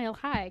was in Mile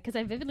High because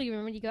I vividly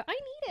remember you go, "I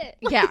eat it.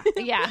 Yeah,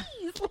 yeah.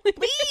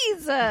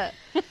 Please.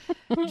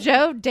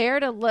 Joe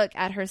dared a look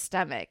at her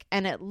stomach,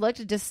 and it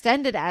looked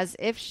distended as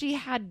if she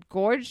had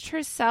gorged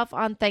herself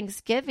on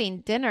Thanksgiving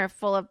dinner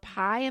full of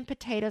pie and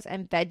potatoes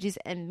and veggies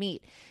and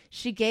meat.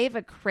 She gave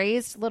a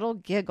crazed little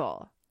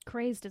giggle.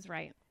 Crazed is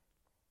right.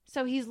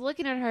 So he's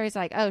looking at her. He's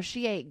like, oh,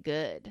 she ate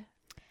good.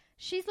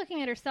 She's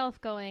looking at herself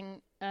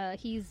going,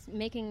 he's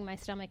making my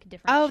stomach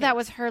different. Oh, shapes. that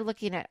was her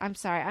looking at. I'm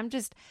sorry. I'm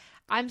just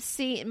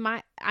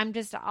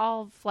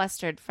all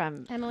flustered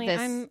from Emily, this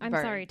I'm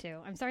bird. sorry too.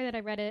 I'm sorry that I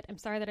read it. I'm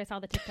sorry that I saw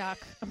the TikTok.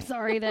 I'm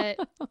sorry that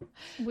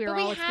we're But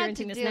we all had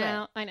experiencing to this do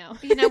now. it. I know.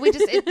 You know,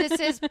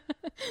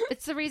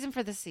 it's the reason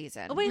for the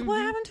season. Oh, wait,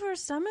 what happened to her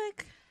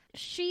stomach?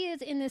 She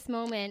is in this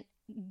moment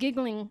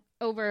giggling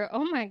over,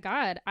 oh my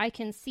God, I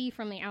can see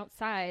from the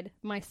outside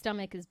my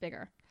stomach is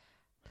bigger.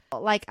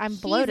 Like I'm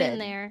bloated. He's in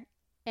there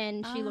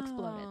and she looks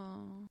bloated.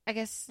 I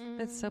guess.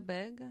 It's so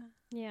big.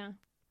 Yeah.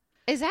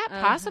 Is that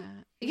possible?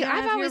 Yeah,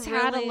 I've if always you're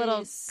had a really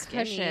little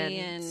skinny cushion,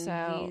 and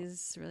so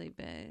he's really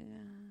big.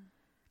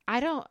 I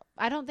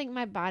don't think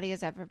my body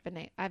has ever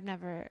been. I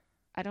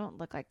don't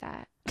look like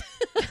that.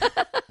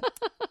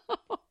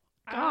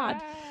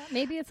 God.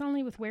 Maybe it's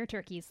only with were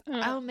turkeys.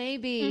 Oh,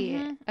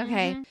 maybe.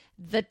 Okay.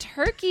 The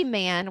turkey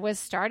man was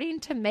starting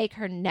to make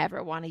her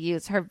never want to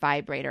use her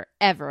vibrator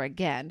ever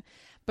again.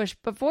 But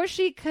before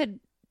she could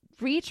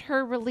reach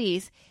her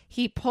release,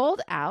 he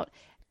pulled out,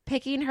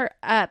 picking her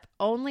up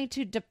only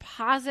to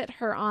deposit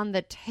her on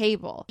the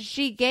table.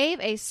 She gave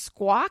a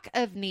squawk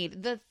of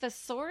need. The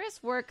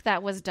thesaurus work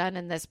that was done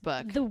in this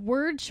book. The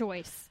word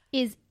choice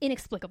is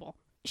inexplicable.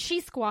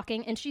 She's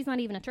squawking and she's not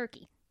even a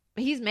turkey.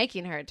 He's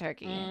making her a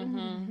turkey.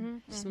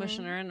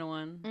 Smushing her into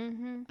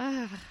one.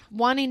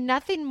 Wanting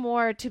nothing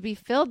more to be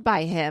filled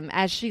by him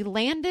as she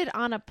landed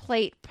on a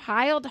plate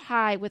piled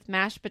high with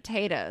mashed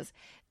potatoes.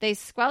 They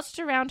squelched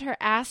around her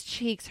ass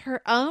cheeks,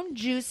 her own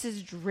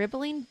juices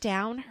dribbling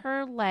down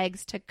her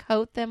legs to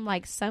coat them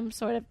like some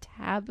sort of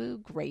taboo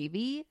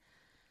gravy.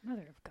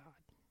 Mother of God.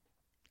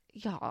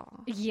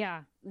 Y'all.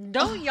 Yeah.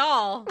 Don't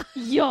y'all.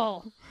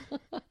 Y'all.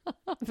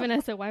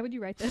 Vanessa, why would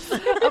you write this?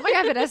 Oh my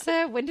God,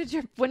 Vanessa,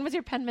 when was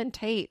your penman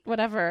Tate?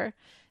 Whatever.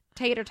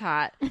 Tate or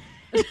Tot.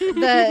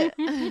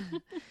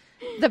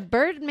 The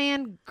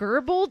Birdman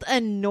gurgled a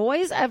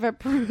noise of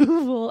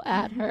approval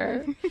at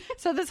her.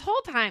 So this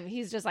whole time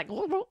he's just like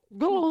gobble,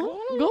 gobble,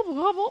 gobble,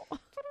 gobble.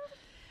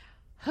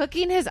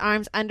 Hooking his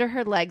arms under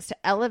her legs to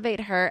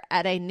elevate her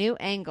at a new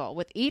angle.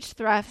 With each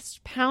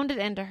thrust pounded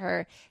into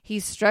her,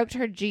 he stroked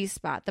her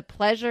G-spot, the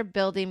pleasure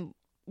building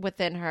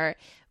within her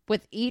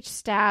with each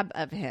stab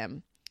of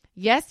him.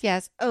 Yes,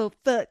 yes, oh,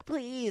 fuck,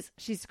 please,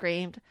 she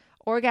screamed,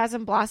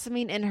 orgasm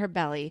blossoming in her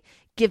belly.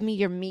 Give me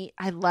your meat.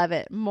 I love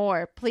it.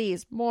 More,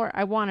 please, more.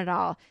 I want it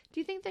all. Do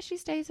you think that she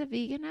stays a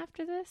vegan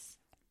after this?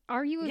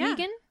 Are you a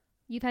vegan?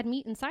 You've had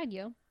meat inside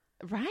you.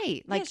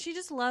 Right. Like, she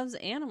just loves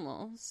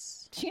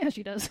animals. Yeah,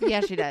 she does.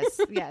 Yeah, she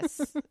does. Yes.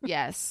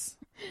 Yes.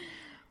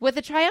 With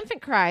a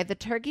triumphant cry, the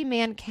turkey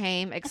man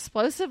came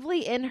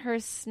explosively in her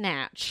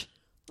snatch.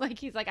 Like,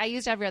 he's like, I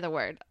used every other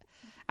word.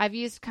 I've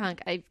used cunt.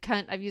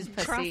 I've used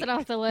pussy. Cross it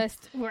off the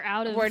list.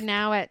 We're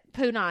now at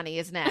Punani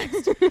is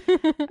next.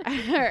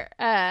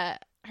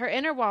 Her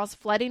inner walls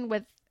flooding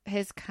with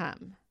his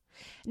cum.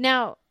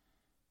 Now,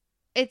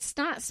 it's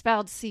not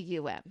spelled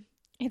C-U-M.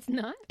 It's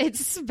not?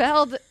 It's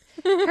spelled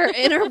her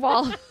inner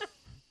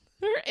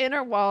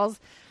walls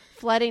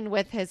flooding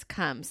with his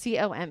cum.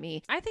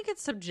 C-O-M-E. I think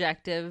it's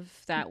subjective,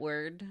 that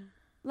word.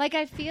 Like,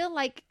 I feel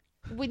like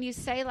when you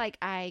say, like,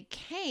 I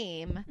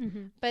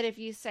came, but if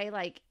you say,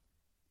 like,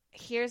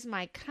 here's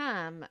my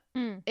cum,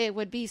 it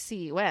would be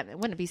C-U-M. It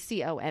wouldn't be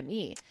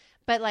C-O-M-E.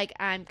 But, like,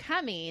 I'm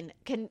coming,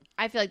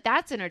 I feel like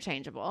that's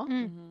interchangeable.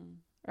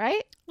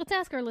 Right? Let's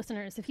ask our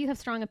listeners if you have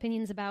strong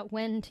opinions about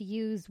when to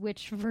use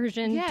which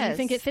version. Yes. Do you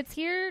think it fits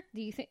here?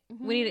 Do you think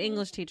We need an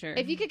English teacher.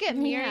 If you could get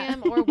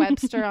Merriam or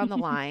Webster on the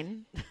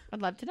line,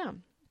 I'd love to know.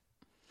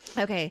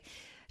 Okay.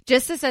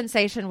 Just the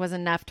sensation was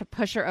enough to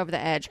push her over the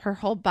edge, her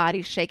whole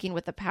body shaking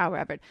with the power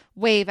of it.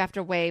 Wave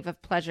after wave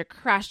of pleasure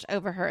crashed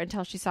over her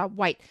until she saw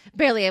white,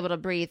 barely able to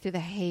breathe through the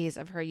haze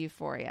of her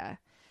euphoria.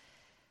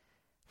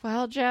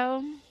 Well,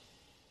 Joe,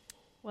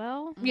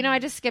 I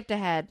just skipped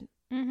ahead.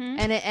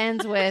 And it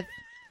ends with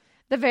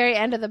the very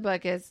end of the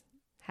book is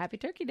Happy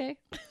Turkey Day.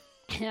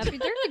 Happy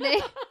Turkey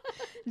Day.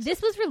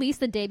 This was released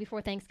the day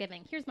before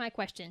Thanksgiving. Here's my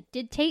question.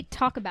 Did Tate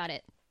talk about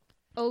it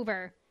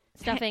over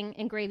stuffing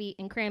and gravy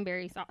and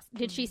cranberry sauce?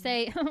 Did she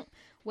say,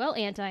 well,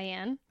 Aunt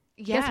Diane,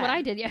 guess what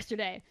I did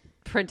yesterday?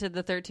 Printed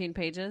the 13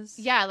 pages?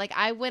 Yeah, like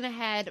I went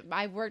ahead.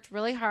 I worked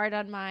really hard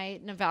on my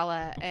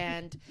novella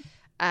and,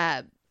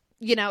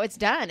 it's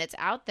done. It's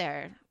out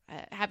there.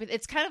 Happy.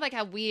 It's kind of like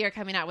how we are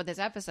coming out with this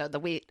episode the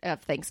week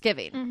of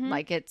Thanksgiving.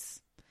 Like it's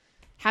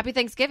Happy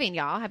Thanksgiving,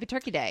 y'all. Happy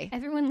Turkey Day.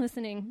 Everyone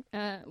listening,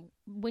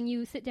 when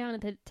you sit down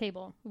at the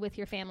table with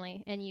your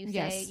family and you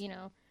say,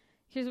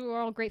 here's what we're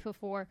all grateful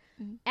for,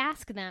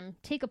 ask them,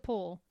 take a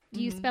poll.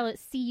 Do you spell it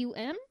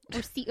C-U-M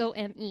or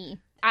C-O-M-E?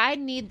 I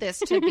need this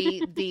to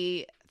be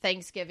the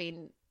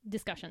Thanksgiving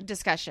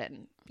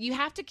discussion. You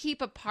have to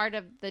keep a part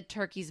of the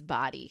turkey's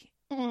body.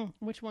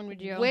 Which one would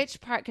you? Which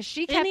part? Because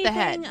she kept the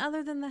head. Anything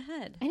other than the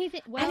head.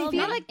 Anything. I Well,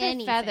 feel not like the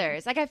anything.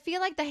 feathers. Like I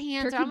feel like the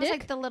hands Turkey are almost dick?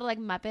 like the little like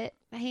Muppet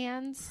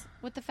hands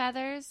with the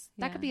feathers.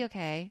 That Yeah. could be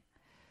okay.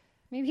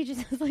 Maybe he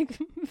just has like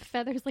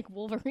feathers like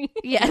Wolverine.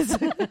 Yes.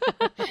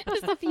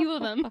 Just a few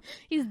of them.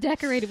 He's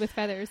decorated with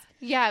feathers.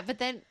 Yeah, but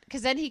then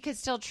because then he could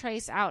still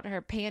trace out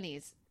her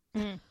panties.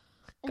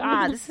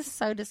 God, this is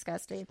so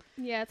disgusting.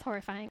 Yeah, it's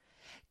horrifying.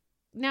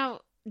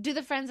 Now, do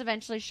the friends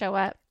eventually show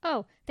up?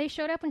 Oh, they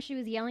showed up when she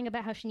was yelling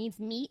about how she needs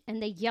meat,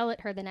 and they yell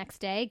at her the next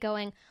day,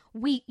 going,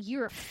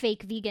 you're a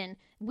fake vegan.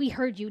 We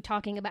heard you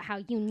talking about how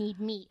you need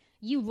meat.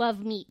 You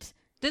love meat.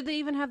 Did they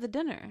even have the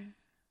dinner?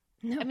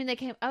 No. I mean, they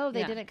came. Oh,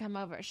 they Yeah. didn't come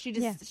over.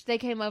 They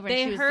came over.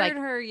 They and she was heard like,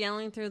 her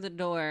yelling through the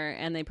door,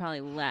 and they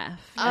probably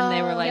left. And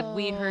they were like,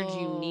 "We heard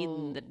you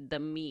need the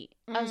meat."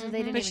 oh, so they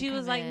didn't. But even she was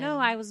come like, in. "No,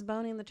 I was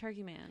boning the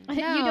turkey man." You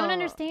don't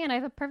understand. I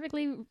have a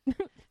perfectly...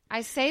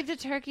 I saved a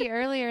turkey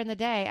earlier in the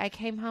day. I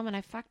came home and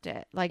I fucked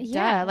it. Like,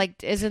 Yeah. duh.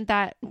 Like, isn't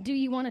that? Do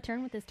you want to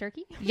turn with this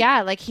turkey?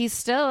 Yeah. Like, he's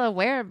still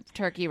aware of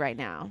turkey right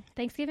now.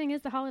 Thanksgiving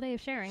is the holiday of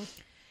sharing.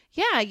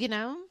 Yeah, you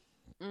know,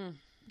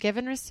 give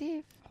and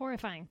receive.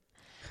 Horrifying.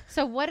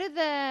 So, what do what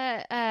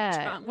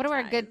do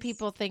our good Traumatized.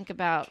 people think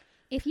about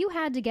If you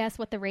had to guess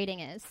what the rating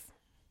is,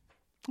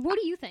 what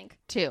do you think?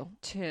 2?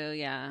 2,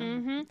 yeah.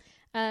 Mm-hmm.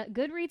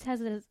 Goodreads has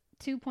a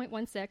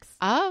 2.16.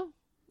 Oh,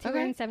 okay.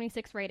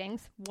 276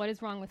 ratings. What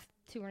is wrong with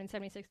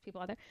 276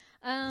 people out there?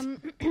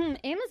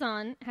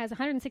 Amazon has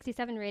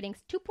 167 ratings.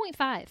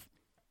 2.5.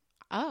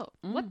 Oh,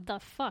 What the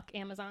fuck,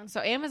 Amazon? so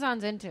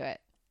Amazon's into it.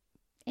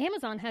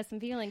 Amazon has some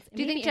feelings.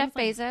 Do you think Jeff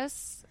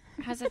Bezos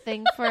has a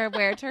thing for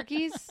were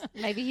turkeys?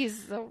 Maybe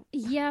he's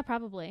Yeah,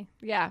 probably.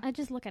 yeah. I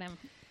just look at him.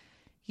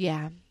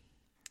 Yeah.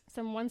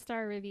 Some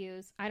 1-star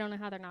reviews. I don't know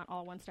how they're not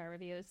all 1-star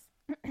reviews.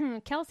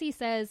 Kelsey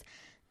says,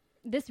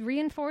 this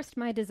reinforced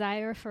my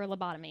desire for a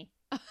lobotomy.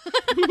 I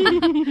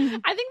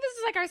think this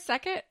is like our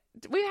second.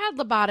 We've had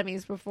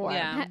lobotomies before.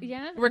 Yeah.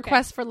 Yeah?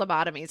 Requests for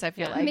lobotomies, I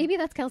feel like. Maybe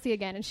that's Kelsey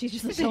again, and she's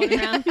just going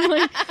around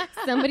like,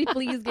 somebody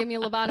please give me a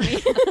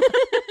lobotomy.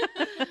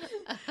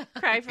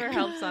 Cry for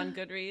helps on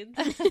Goodreads.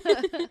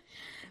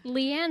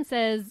 Leanne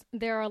says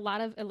there are a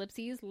lot of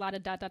ellipses, a lot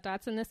of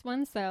dots in this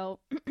one. So,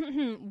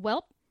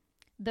 welp,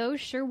 those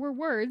sure were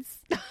words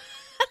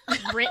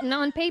written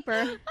on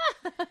paper.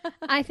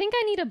 I think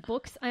I need a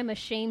books I'm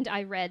ashamed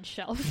I read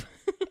shelf.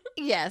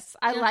 Yes,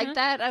 I like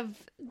that.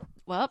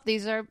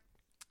 These are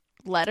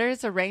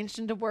letters arranged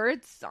into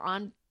words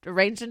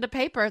arranged into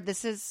paper.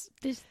 This is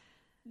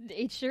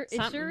It sure is.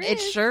 it.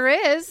 Sure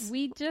is.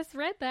 We just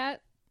read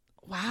that.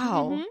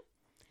 Wow. Mhm.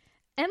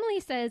 Emily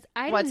says,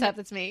 What's up?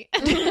 That's me.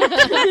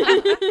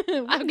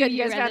 I'm good.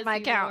 You guys got my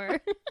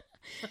account.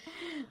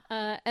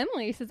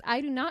 Emily says,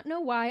 I do not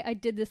know why I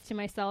did this to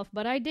myself,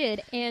 but I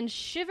did. And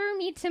shiver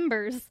me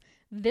timbers,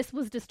 this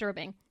was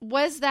disturbing.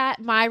 Was that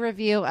my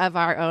review of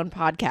our own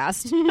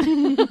podcast?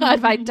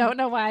 If I don't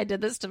know why I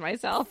did this to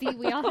myself. See,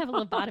 we all have a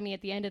lobotomy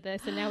at the end of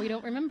this, and now we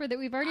don't remember that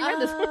we've already read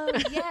this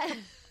one.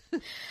 Yeah.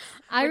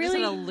 We're just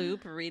in a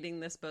loop reading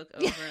this book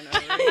over and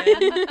over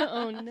again.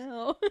 Oh,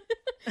 no.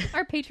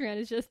 Our Patreon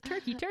is just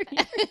turkey.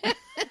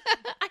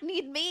 I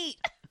need meat.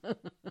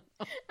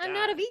 I'm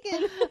not a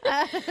vegan.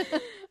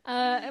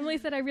 Emily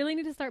said, I really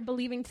need to start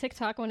believing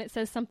TikTok when it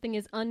says something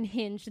is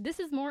unhinged. This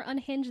is more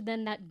unhinged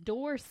than that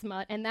door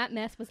smut, and that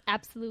mess was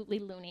absolutely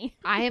loony.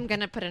 I am going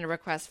to put in a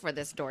request for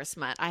this door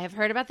smut. I have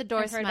heard about the door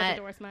I've heard smut. about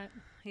the door smut.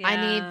 I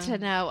need to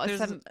know.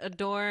 There's a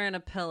door and a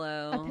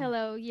pillow. A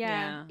pillow,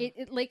 yeah.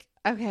 It like,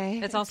 Okay.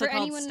 It's also For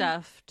called anyone-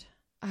 Stuffed.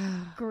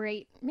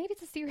 great. Maybe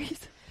it's a series.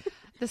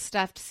 The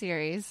stuffed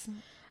series.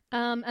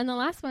 And the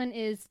last one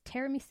is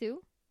tiramisu.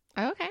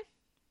 Okay.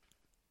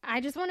 I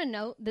just want to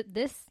note that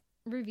this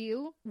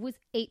review was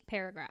 8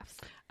 paragraphs.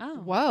 Oh.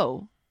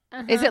 Whoa.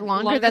 Is it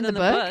longer than the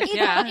book?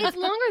 Yeah. It's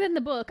longer than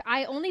the book.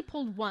 I only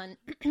pulled one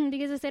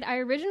because I said I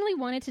originally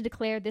wanted to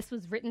declare this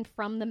was written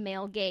from the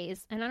male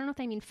gaze. And I don't know if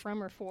they mean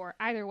from or for.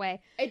 Either way.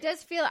 It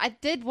does feel, I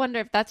did wonder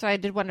if that's why I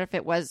did wonder if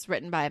it was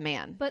written by a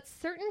man. But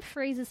certain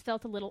phrases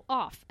felt a little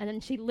off. And then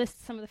she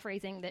lists some of the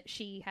phrasing that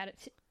she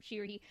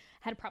or he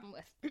had a problem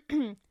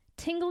with.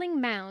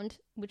 Tingling mound,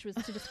 which was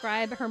to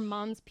describe her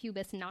mom's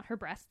pubis, not her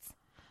breasts.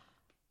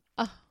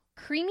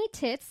 Creamy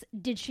tits.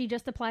 Did she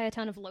just apply a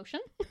ton of lotion?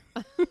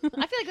 I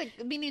feel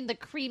like meaning the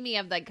creamy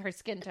of like her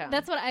skin tone.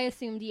 That's what I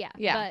assumed, yeah.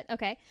 Yeah. But,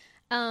 okay.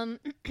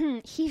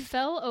 He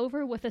fell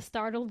over with a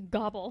startled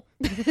gobble.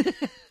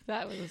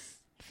 that was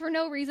For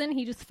no reason,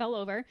 he just fell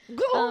over.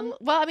 well,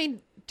 I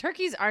mean,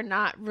 turkeys are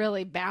not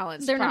really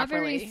balanced. They're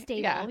properly. not very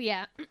stable,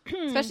 yeah.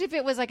 Especially if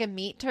it was like a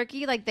meat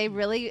turkey, like they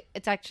really,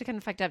 it's actually kind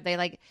of fucked up. They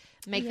like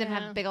make them Yeah.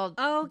 have big old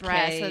Okay.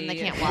 breasts and they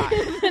can't walk.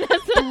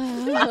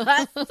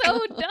 So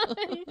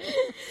done.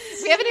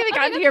 We haven't even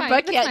gotten to your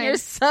book yet. Fine. You're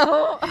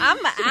so... I'm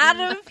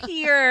out of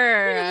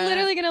here. You're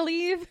literally gonna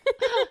leave.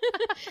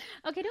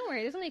 Okay, don't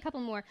worry. There's only a couple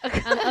more.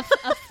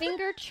 A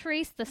finger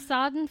traced the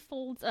sodden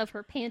folds of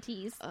her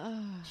panties.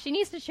 She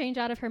needs to change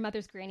out of her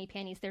mother's granny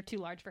panties. They're too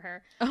large for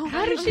her. Oh,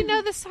 how did she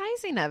know the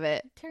sizing of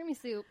it?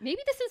 Tiramisu. Maybe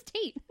this is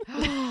Tate.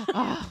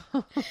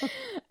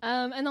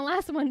 And the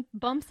last one,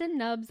 bumps and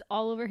nubs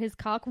all over his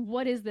cock.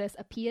 What is this?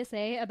 A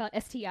PSA about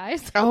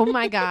STIs? Oh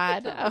my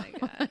God. Oh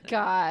my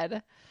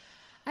God.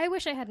 I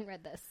wish I hadn't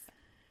read this.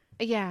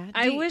 Yeah.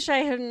 I wish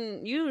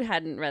you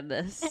hadn't read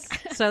this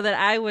so that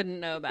I wouldn't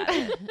know about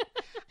it.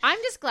 I'm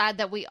just glad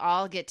that we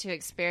all get to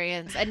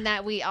experience and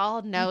that we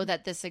all know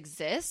that this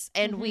exists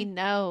and we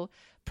know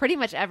pretty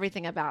much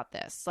everything about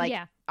this. Like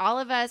all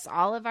of us,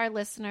 all of our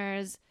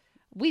listeners,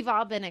 we've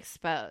all been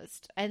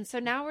exposed. And so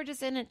now we're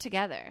just in it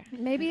together.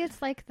 Maybe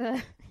it's like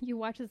you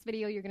watch this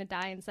video, you're going to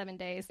die in 7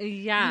 days.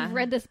 Yeah. You've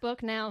read this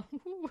book now.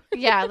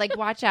 Yeah, like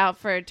watch out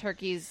for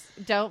turkeys.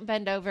 Don't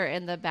bend over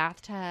in the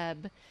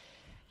bathtub.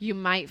 You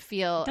might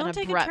feel Don't an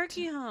take abrupt... a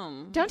turkey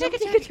home. Don't take a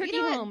turkey turkey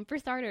home. home, for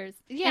starters.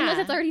 Yeah. Unless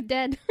it's already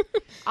dead.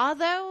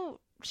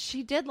 Although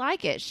she did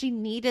like it. She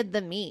needed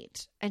the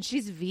meat. And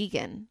she's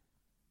vegan.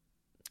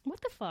 What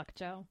the fuck,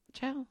 Joe?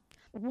 Joe.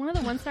 One of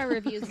the 1-star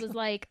reviews was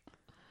like,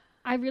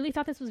 I really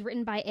thought this was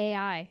written by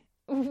AI,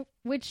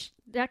 which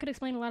that could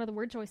explain a lot of the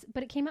word choice,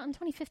 but it came out in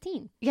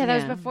 2015. Yeah,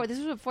 that was before. This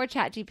was before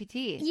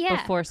ChatGPT. Yeah.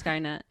 Before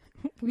Skynet.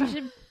 We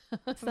should...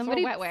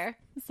 Somebody wetware.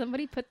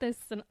 Somebody put this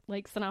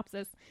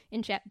synopsis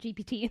in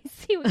ChatGPT and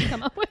see what you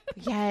come up with.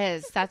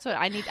 Yes, that's what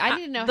I need. I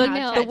need to know the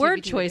how the ChatGPT word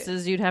would do it.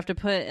 choices you'd have to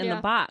put in the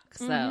box,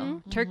 though.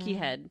 Mm-hmm. Turkey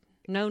head,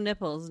 no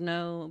nipples,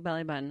 no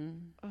belly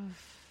button.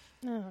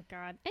 Oh,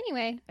 God.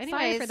 Anyway,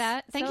 Anyways, sorry for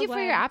that. Thank So you for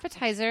glad. your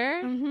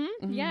appetizer.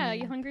 Mm-hmm. Yeah,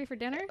 you hungry for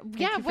dinner?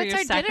 Yeah, For what's your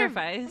our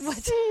sacrifice.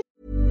 dinner?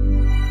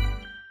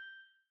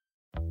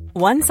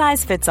 One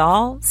size fits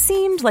all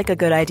seemed like a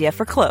good idea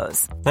for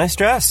clothes. Nice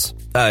dress.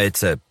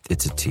 It's a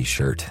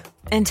t-shirt.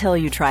 Until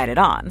you tried it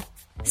on.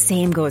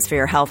 Same goes for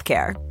your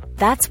healthcare.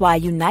 That's why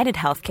United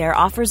Healthcare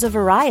offers a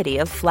variety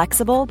of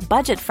flexible,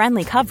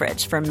 budget-friendly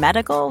coverage for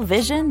medical,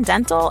 vision,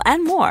 dental,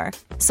 and more.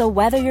 So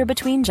whether you're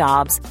between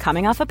jobs,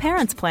 coming off a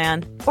parent's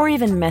plan, or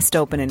even missed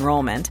open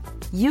enrollment,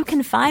 you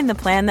can find the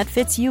plan that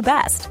fits you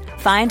best.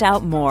 Find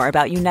out more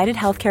about United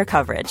Healthcare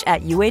coverage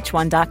at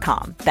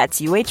uh1.com. That's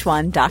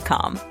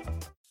uh1.com.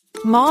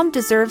 Mom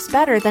deserves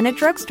better than a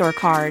drugstore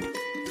card.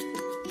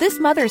 This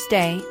Mother's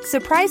Day,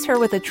 surprise her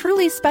with a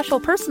truly special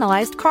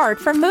personalized card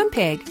from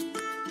Moonpig.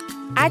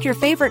 Add your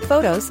favorite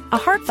photos, a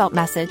heartfelt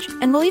message,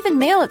 and we'll even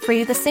mail it for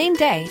you the same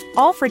day,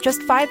 all for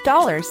just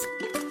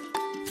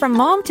 $5. From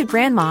mom to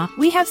grandma,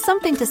 we have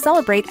something to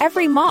celebrate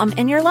every mom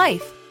in your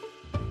life.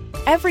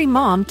 Every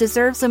mom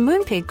deserves a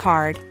Moonpig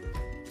card.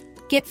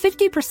 Get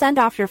 50%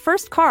 off your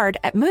first card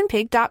at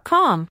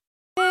moonpig.com.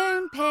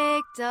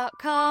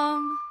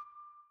 Moonpig.com.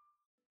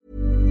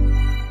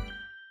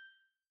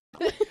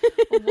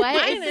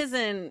 Mine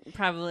isn't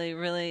probably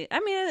really. I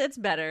mean, it's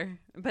better,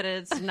 but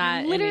it's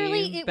not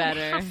Literally, any it better.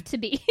 would have to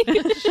be.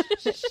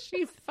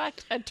 She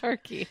fucked a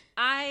turkey.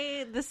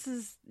 This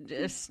is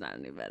just not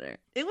any better.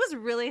 It was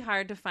really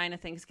hard to find a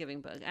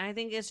Thanksgiving book. And I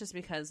think it's just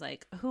because,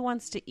 like, who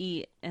wants to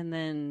eat and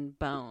then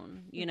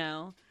bone, you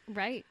know?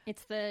 Right.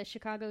 It's the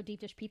Chicago deep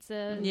dish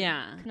pizza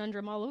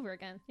conundrum all over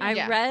again.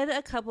 I read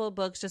a couple of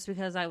books just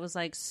because I was,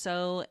 like,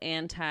 so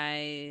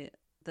anti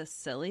the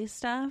silly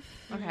stuff.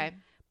 Okay.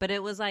 But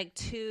it was like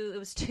it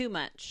was too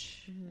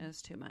much. It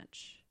was too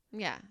much.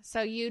 Yeah.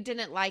 So you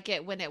didn't like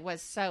it when it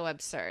was so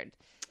absurd.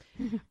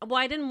 Well,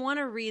 I didn't want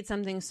to read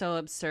something so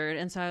absurd,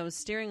 and so I was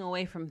steering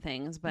away from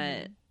things.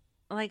 But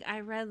like, I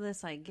read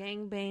this like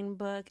gangbang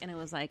book, and it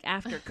was like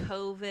after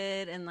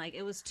COVID, and like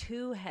it was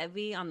too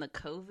heavy on the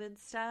COVID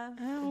stuff.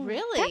 Oh,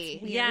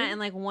 really? Yeah, and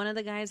like one of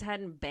the guys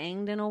hadn't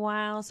banged in a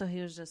while, so he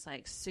was just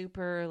like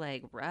super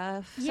like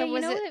rough. Yeah, So you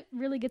was know it- what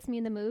really gets me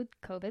in the mood?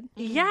 COVID.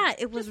 Yeah,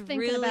 it was Just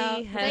thinking really about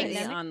the heavy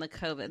pandemic. on the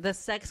COVID. The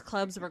sex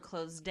clubs were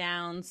closed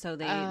down, so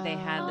they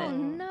had Oh, it.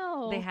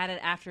 no. They had it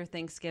after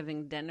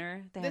Thanksgiving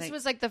dinner. This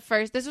was like the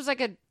first. This was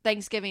like a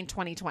Thanksgiving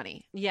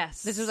 2020.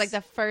 yes. This was like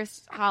the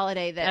first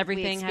holiday that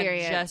everything we had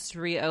experienced. just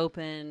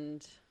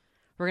reopened.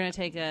 We're gonna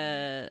take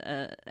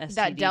a STD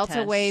that Delta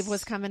test. wave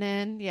was coming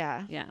in.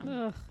 Yeah.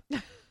 Yeah.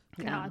 Ugh.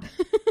 God.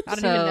 I don't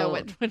even know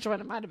So- which one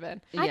it might have been.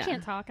 I Yeah.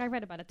 can't talk. I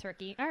read about a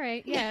turkey. All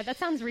right. Yeah, that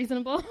sounds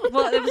reasonable.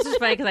 Well, it was just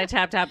funny because I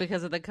tapped out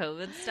because of the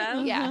COVID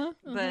stuff. Yeah.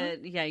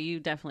 But yeah, you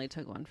definitely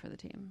took one for the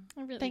team.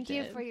 I really Thank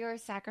you did. for your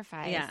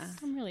sacrifice. Yeah.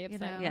 I'm really upset.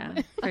 know.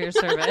 Yeah, for your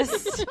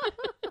service.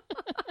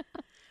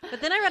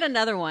 But then I read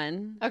another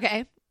one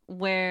Okay.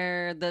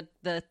 where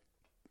the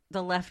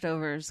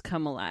leftovers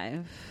come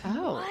alive.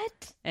 Oh.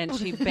 What? And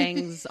she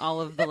bangs all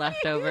of the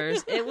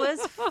leftovers. It was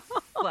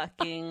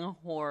fucking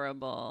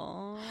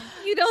horrible.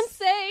 You don't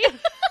say.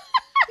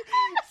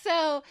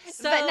 So,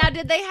 but now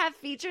did they have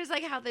features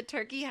like how the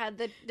turkey had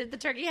did the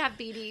turkey have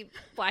beady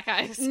black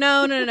eyes?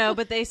 No.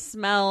 But they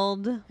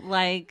smelled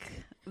like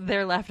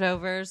their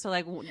leftovers. So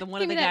like one of the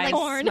mean that, guys like,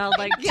 corn? smelled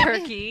like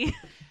turkey.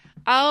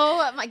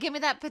 Oh, give me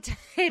that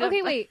potato.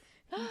 Okay, wait.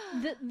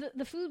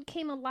 The food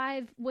came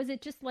alive. Was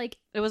it just like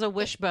It was a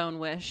wishbone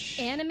wish.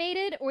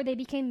 animated, or they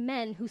became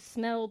men who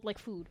smelled like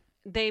food?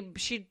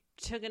 She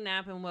took a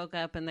nap and woke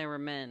up and they were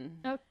men.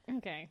 Oh,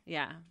 okay.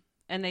 Yeah.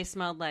 And they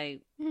smelled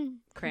like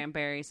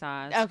cranberry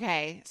sauce.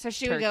 Okay, so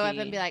she would go up Turkey.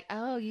 and be like,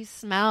 "Oh, you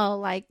smell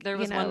like." There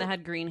was one that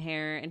had green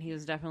hair, and he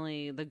was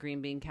definitely the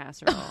green bean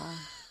casserole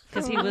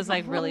because he was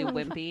like really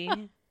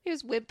wimpy. He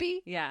was wimpy.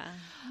 Yeah,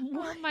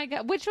 Oh my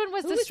god, which one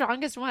was the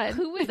strongest one?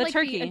 Who was The like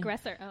turkey. the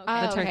aggressor? Oh,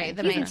 Oh, okay. okay,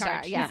 the He's main in star.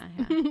 charge. Yeah.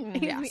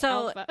 Yeah.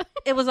 So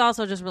it was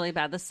also just really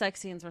bad. The sex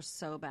scenes were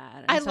so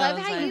bad. And I so love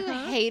was how like, you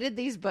hated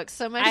these books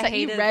so much I that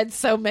you hated- read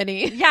so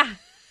many. Yeah.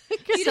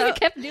 You just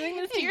kept doing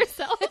this to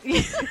yourself.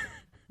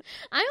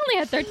 I only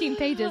had 13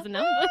 pages, and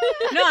No,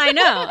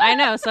 I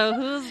know. So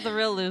who's the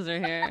real loser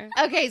here?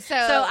 Okay, so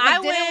I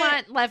didn't went-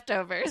 want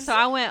leftovers. So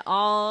I went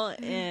all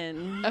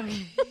in.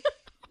 Okay.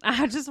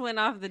 I just went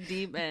off the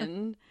deep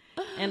end,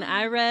 and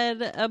I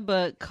read a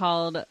book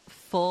called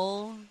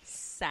Full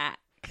Sack.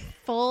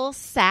 Full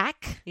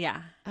sack.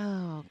 Yeah.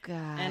 Oh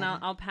god. And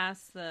I'll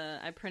pass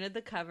I printed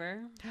the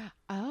cover.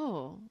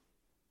 Oh.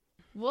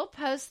 We'll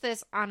post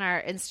this on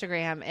our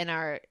Instagram in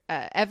our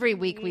every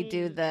week we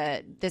do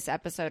this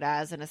episode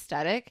as an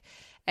aesthetic,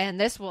 and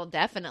this will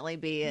definitely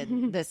be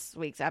in this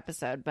week's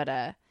episode.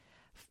 But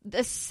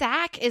the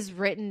sack is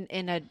written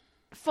in a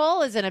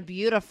full is in a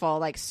beautiful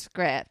like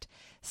script.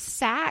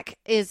 Sack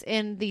is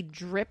in the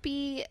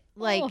drippy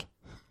like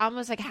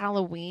almost like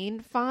Halloween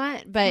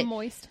font, but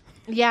moist.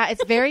 yeah,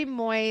 it's very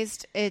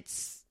moist.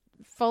 It's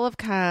full of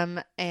cum,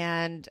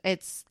 and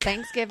it's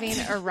Thanksgiving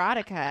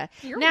erotica.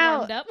 You're now,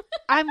 warmed up.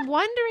 I'm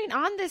wondering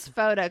on this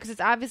photo, because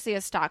it's obviously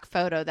a stock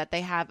photo that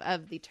they have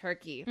of the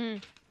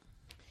turkey.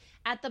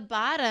 At the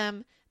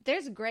bottom,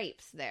 there's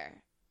grapes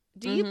there.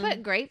 Do you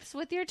put grapes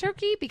with your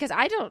turkey? Because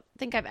I don't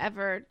think I've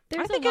ever.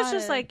 I think it's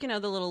just like, the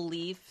little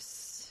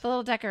leaves. The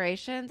little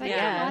decorations, I There's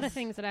guess. a lot of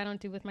things that I don't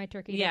do with my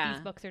turkey Yeah. that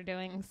these books are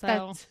doing.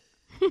 So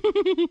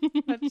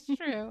That's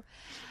true.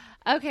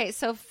 Okay,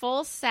 so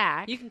full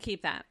sack. You can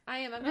keep that. I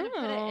am. I'm going to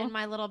put it in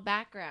my little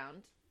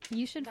background.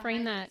 you should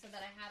frame behind that. me so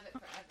that I have it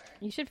forever.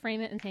 You should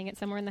frame it and hang it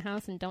somewhere in the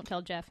house, and don't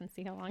tell Jeff, and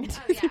see how long it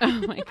Oh, takes.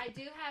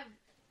 yeah.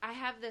 I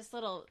have this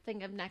little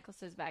thing of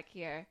necklaces back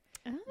here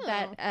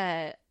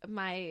that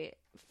my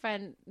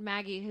friend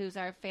Maggie, who's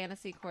our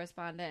fantasy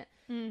correspondent,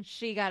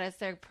 she got us.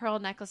 They're pearl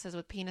necklaces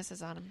with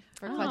penises on them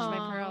for Clutch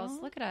My Pearls.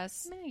 Look at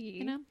us, Maggie.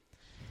 you know.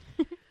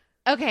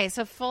 Okay,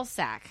 so full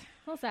sack.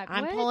 Full sack.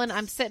 I'm What? pulling.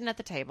 I'm sitting at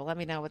the table. Let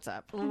me know what's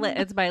up.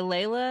 It's by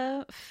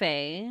Layla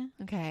Faye.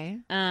 Okay.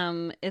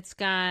 It's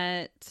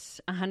got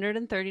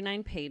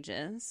 139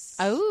 pages.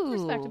 Oh,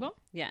 Respectable.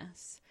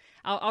 Yes.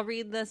 I'll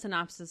read the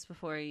synopsis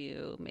before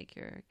you make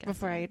your guesses.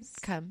 Before I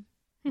come.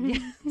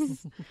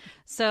 Yes.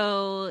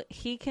 So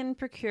he can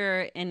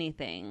procure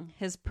anything.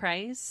 His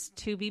price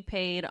to be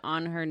paid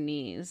on her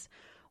knees.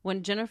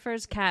 When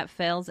Jennifer's cat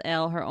fails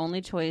ill, her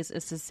only choice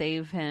is to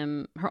save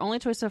him. Her only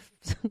choice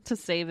to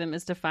save him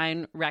is to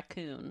find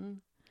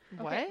Raccoon.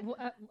 What? Okay.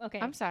 Okay.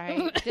 I'm sorry.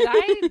 Did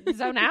I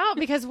zone out?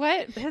 Because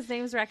what? His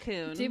name's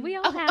Raccoon. Did we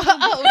all have?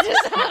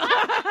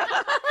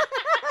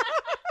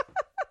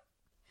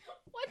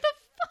 What the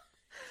fuck?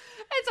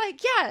 It's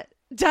like, yeah,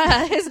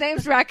 duh. His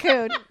name's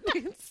Raccoon.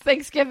 It's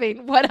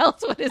Thanksgiving. What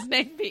else would his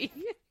name be?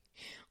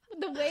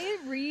 The way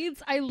it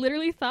reads, I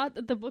literally thought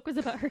that the book was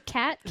about her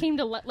cat came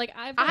to like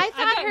I've I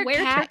thought got her Where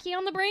cat- Turkey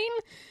on the brain.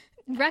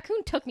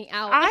 Raccoon took me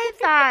out. I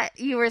thought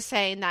you were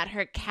saying that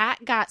her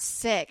cat got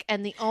sick,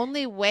 and the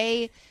only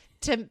way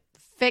to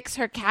fix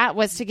her cat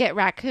was to get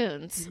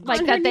raccoons,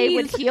 like On that her they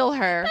would knees. heal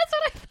her. That's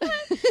what I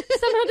thought.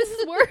 Somehow this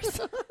is worse.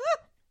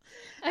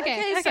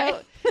 Okay.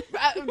 So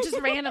just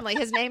randomly,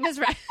 his name is.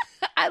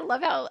 I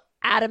love how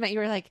adamant you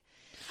were. Like,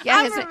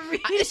 yeah,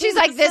 she's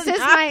like,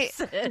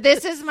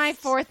 this is my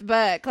fourth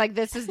book. Like,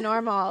 this is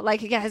normal.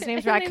 Like, yeah, his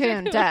name's His name's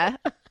Raccoon. Raccoon.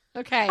 Duh.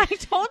 Okay. I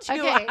told you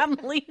Okay. I'm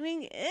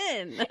leaning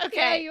in.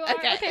 Yeah, you are.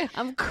 Okay.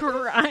 I'm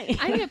crying.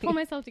 I'm gonna pull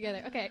myself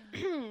together. Okay.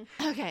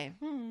 Okay.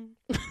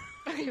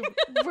 Okay.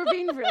 We're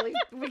being really.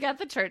 We got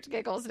the church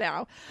giggles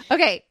now.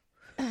 Okay.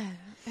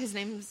 His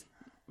name's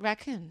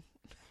Raccoon.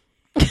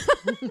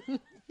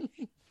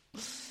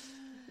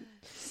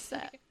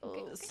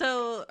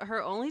 So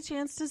her only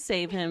chance to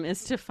save him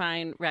is to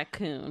find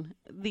Raccoon,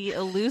 the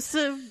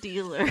elusive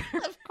dealer.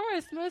 Of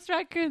course, most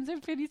raccoons are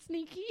pretty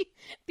sneaky.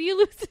 The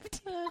elusive.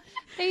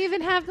 They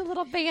even have the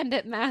little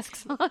bandit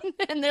masks on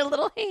and their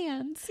little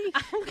hands.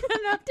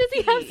 Does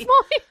he have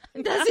small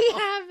hands? Does he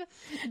have?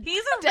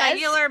 He's a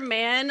regular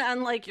man,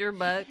 unlike your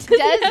book.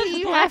 Does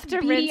he have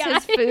to beady rinse his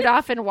eyes? food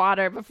off in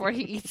water before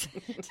he eats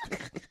it?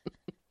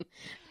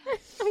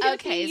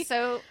 Okay, pee.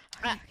 so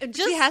Just,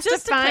 she has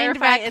just to find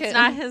clarify, Raccoon. it's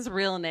not his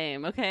real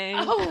name, okay?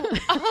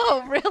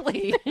 Oh,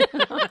 really?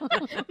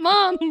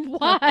 Mom,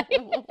 why?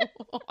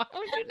 Why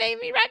would you name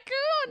me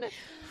Raccoon?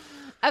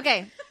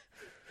 Okay.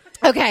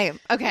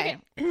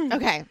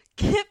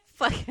 Get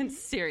fucking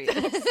serious,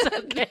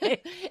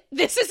 okay?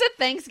 This is a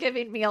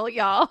Thanksgiving meal,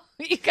 y'all.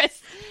 You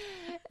guys.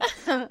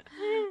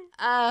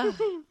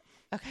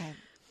 Okay.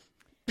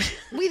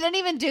 We didn't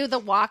even do the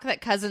walk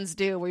that cousins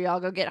do where you all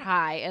go get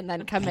high and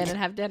then come in and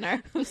have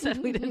dinner. Who said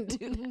we didn't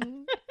do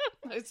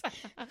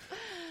that?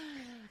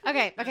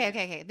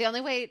 Okay. The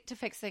only way to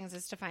fix things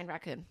is to find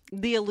Raccoon.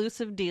 The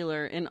elusive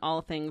dealer in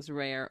all things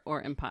rare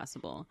or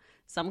impossible.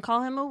 Some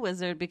call him a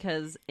wizard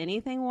because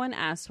anything one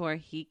asks for,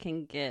 he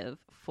can give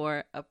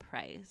for a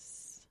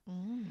price,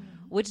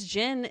 which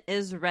Jen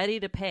is ready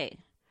to pay.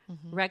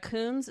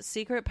 Raccoon's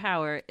secret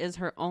power is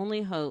her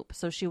only hope,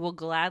 so she will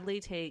gladly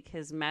take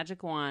his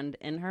magic wand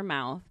in her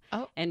mouth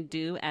and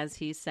do as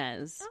he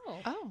says.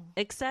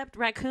 Except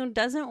Raccoon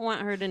doesn't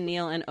want her to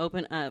kneel and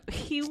open up.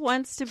 He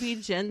wants to be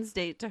Jen's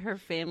date to her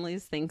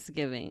family's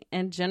Thanksgiving,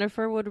 and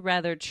Jennifer would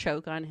rather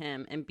choke on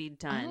him and be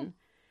done.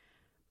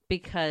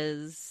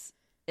 Because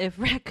if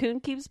Raccoon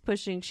keeps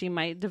pushing, she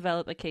might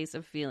develop a case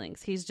of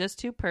feelings. He's just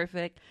too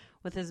perfect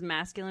with his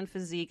masculine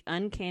physique,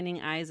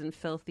 uncanny eyes, and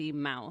filthy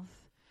mouth.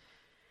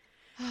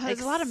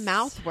 There's a lot of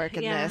mouth work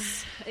in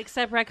this.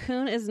 Except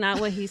Raccoon is not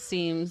what he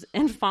seems,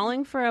 and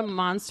falling for a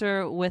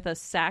monster with a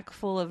sack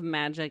full of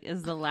magic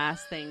is the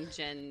last thing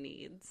Jen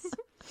needs.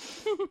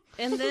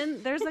 And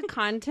then there's a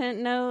content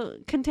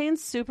note.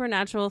 Contains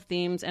supernatural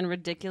themes and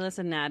ridiculous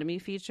anatomy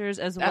features,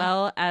 as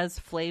well as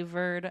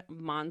flavored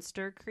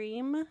monster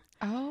cream.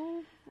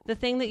 The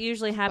thing that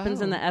usually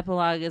happens in the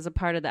epilogue is a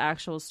part of the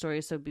actual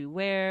story, so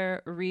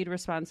beware, read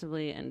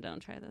responsibly, and don't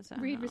try this at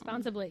Read home.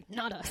 responsibly,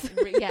 not us.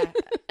 Yeah.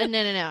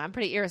 No. I'm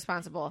pretty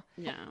irresponsible.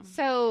 Yeah.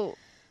 So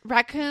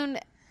Raccoon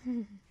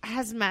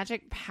has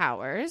magic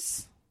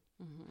powers,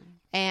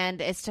 and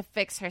it's to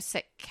fix her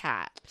sick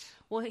cat.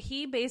 Well,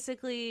 he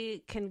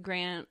basically can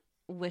grant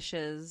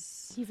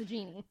wishes He's a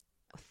genie.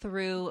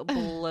 through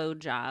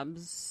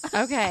blowjobs.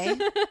 Okay.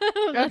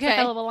 That's a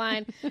hell of a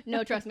line.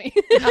 No, trust me.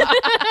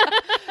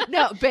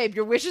 No, babe,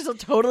 your wishes will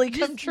totally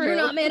come true. You're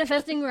not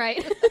manifesting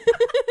right.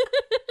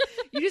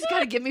 You just got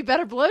to give me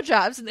better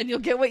blowjobs, and then you'll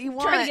get what you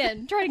want. Try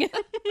it again.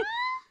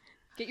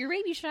 Get your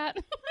rabies shot.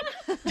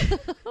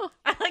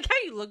 I like how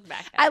you look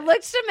back at I it.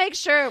 looked to make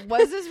sure.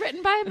 Was this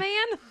written by a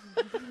man?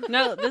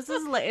 No, this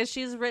is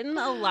she's written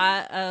a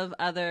lot of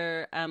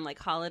other like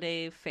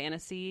holiday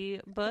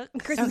fantasy books.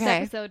 Christmas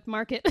episode,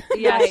 mark it.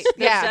 Yes, Right,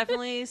 there's yeah.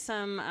 definitely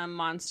some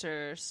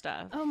monster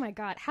stuff. Oh my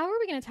god, how are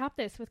we going to top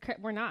this with?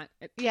 We're not.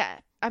 Yeah.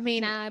 I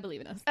mean, Nah, I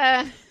believe in us.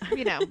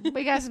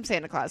 we got some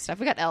Santa Claus stuff.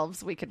 We got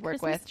elves we could work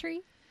Christmas with.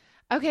 tree.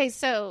 Okay,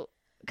 so,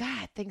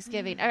 God,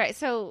 Thanksgiving. All right,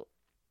 so.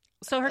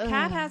 So her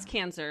cat has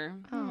cancer,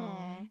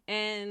 Aww.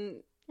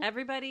 and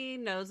everybody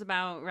knows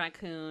about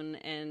Raccoon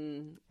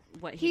and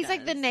what He's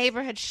like the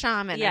neighborhood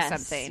shaman or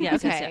something.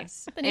 Yes, okay.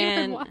 yes. The neighborhood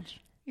And watch.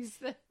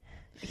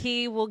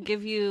 he will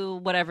give you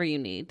whatever you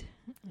need.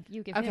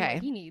 You give him Okay.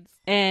 what he needs.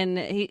 And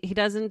he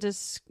doesn't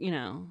just,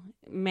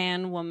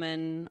 man,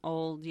 woman,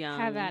 old, young.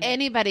 Have at it.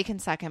 Anybody can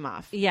suck him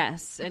off.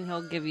 Yes, and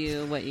he'll give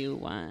you what you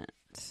want.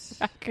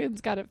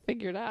 Raccoon's got it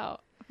figured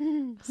out.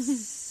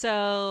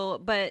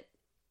 So, but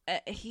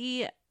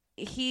he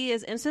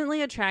is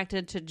instantly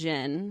attracted to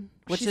Jen,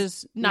 which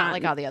is Not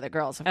like all the other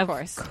girls, of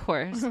course. Of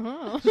course.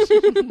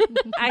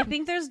 I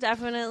think there's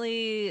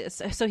definitely...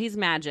 So he's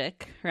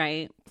magic,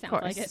 right? Sounds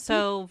like it.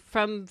 So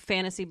from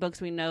fantasy books,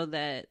 we know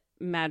that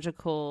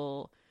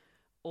magical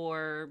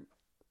or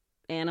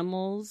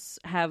animals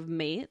have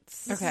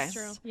mates. Okay. That's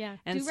true. Yeah.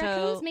 And Do so-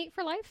 raccoons mate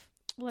for life?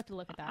 We'll have to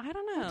look at that. I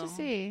don't know. To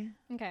see.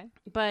 Okay.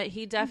 But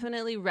he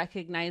definitely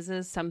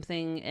recognizes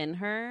something in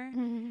her,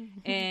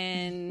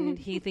 and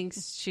he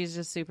thinks she's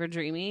just super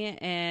dreamy.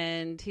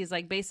 And he's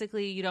like,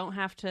 basically, you don't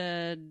have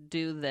to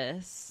do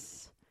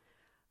this,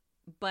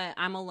 but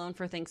I'm alone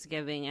for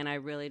Thanksgiving, and I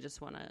really just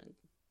want to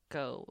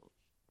go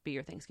be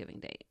your Thanksgiving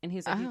date. And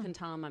he's like, you can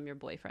tell him I'm your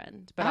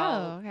boyfriend, but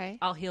okay.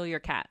 I'll heal your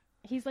cat.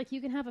 He's like,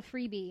 you can have a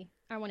freebie.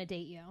 I want to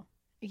date you.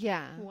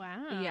 Yeah.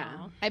 Wow.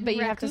 Yeah. But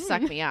you have to Raccoon.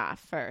 suck me off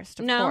first,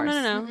 of No, course.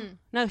 no.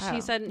 No, Oh.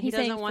 she said he He's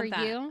saying doesn't want for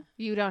that. you,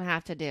 You don't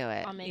have to do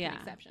it. I'll make Yeah. an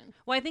exception.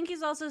 Well, I think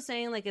he's also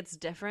saying like it's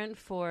different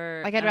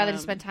for Like, I'd rather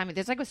just spend time with...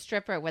 There's like with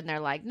stripper when they're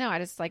like, no,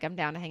 I'm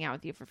down to hang out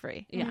with you for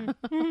free. Yeah.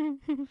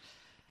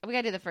 We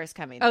got to do the first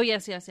coming. Oh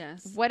yes.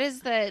 What is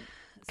the...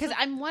 Because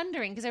I'm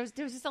wondering, because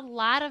there was just a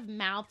lot of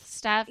mouth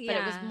stuff, but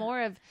it was Yeah.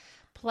 more of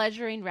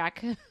pleasuring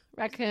raccoon.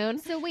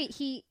 So wait,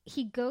 he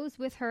goes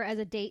with her as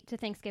a date to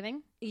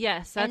Thanksgiving,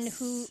 Yes, and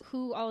that's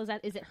who all is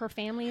that? Is it her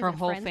family? Is her it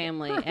whole friends?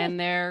 family, Her and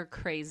they're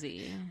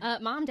crazy.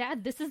 Mom,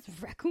 Dad, this is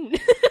Raccoon.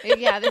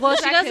 Yeah, this Well, is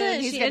she Raccoon.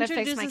 doesn't. He's She gonna fix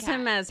my introduces cat.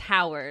 him as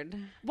Howard.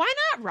 Why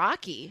not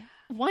Rocky?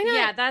 Why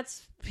not? Yeah,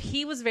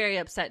 he was very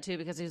upset too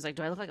because he was like,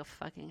 "Do I look like a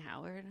fucking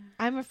Howard?"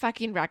 I'm a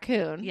fucking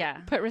raccoon.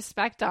 Yeah. Put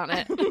respect on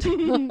it.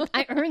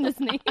 I earned this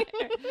name.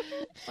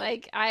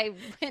 Like, I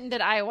went and did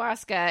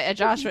ayahuasca at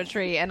Joshua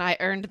Tree, and I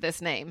earned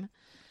this name.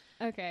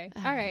 Okay.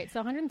 All right. So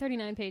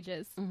 139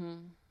 pages. Mm-hmm.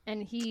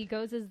 And he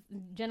goes as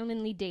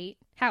gentlemanly date,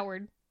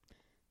 Howard.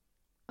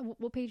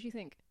 What page do you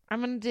think?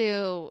 I'm gonna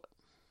do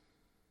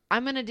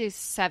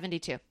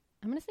 72.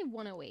 I'm going to say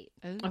 108.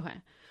 Okay,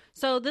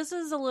 so this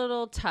is a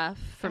little tough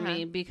for Uh-huh.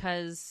 me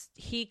because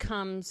he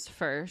comes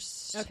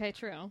first. Okay,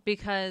 true.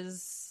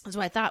 Because That's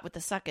what I thought with the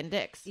sucking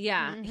dicks.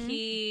 yeah,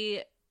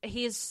 he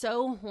he is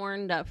so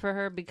horned up for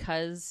her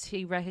because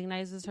he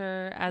recognizes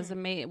her as a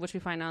mate, which we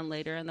find out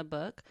later in the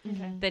book,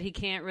 that he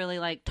can't really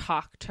like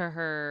talk to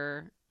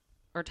her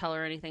or tell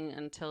her anything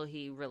until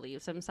he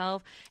relieves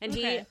himself. And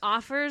he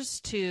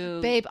offers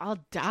to... Babe, I'll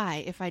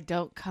die if I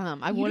don't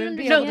come. I wouldn't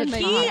be No, able to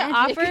he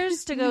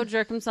offers to go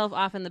jerk himself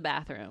off in the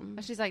bathroom.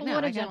 She's like, no,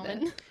 what a I got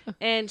gentleman. that.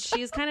 And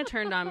she's kind of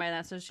turned on by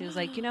that. So she was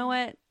like, you know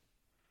what?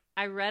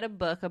 I read a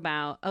book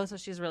about... Oh, so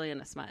she's really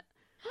into smut.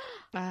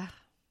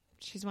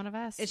 She's one of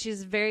us. And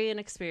she's very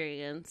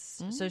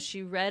inexperienced. So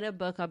she read a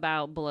book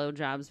about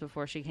blowjobs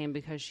before she came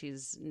because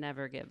she's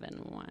never given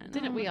one.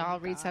 Didn't we all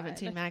read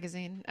 17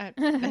 magazine at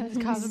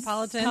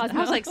Cosmopolitan? I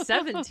was like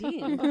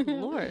 17.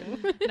 Lord.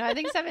 No, I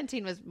think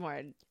 17 was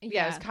more.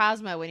 Yeah, it was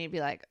Cosmo when you'd be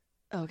like,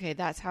 okay,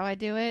 that's how I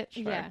do it.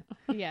 Sure.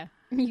 Yeah.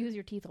 You use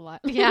your teeth a lot.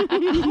 Yeah.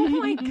 Oh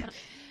my God.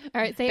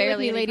 All right, say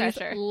Barely it with me, any ladies.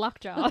 pressure.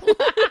 Lockjaw.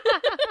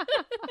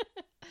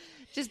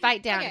 Just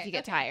bite down if you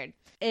get tired.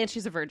 And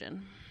she's a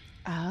virgin.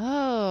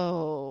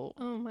 Oh.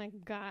 Oh my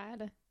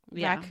God.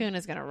 Yeah. Raccoon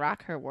is going to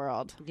rock her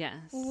world. Yes.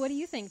 What do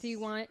you think? Do you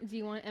want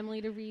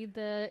Emily to read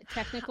the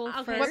technical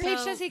Okay, first? What page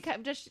So- does he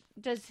come?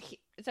 Does he?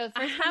 So the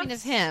first have coming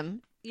is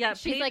him. Yeah.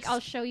 She's like, I'll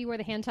show you where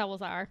the hand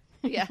towels are.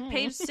 Yeah.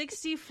 page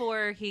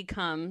 64, he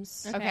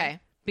comes Okay.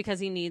 because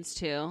he needs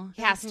to.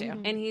 He has to.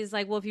 And he's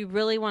like, well, if you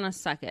really want to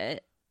suck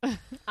it,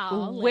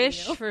 I'll let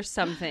wish you. for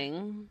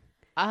something.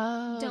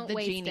 Oh, Don't the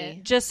waste genie.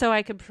 it. Just so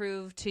I could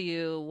prove to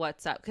you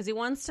what's up. Because he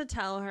wants to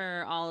tell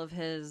her all of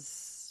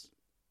his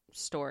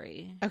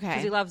story. Okay.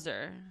 Because he loves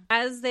her.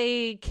 As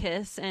they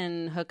kiss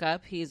and hook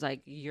up, he's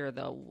like, you're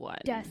the one.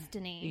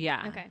 Destiny.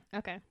 Yeah.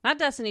 Okay. Not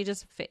destiny,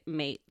 just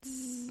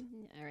mates.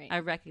 All right. I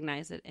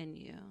recognize it in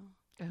you.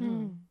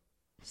 Ooh.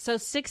 So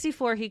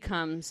 64, he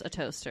comes a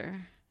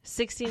toaster.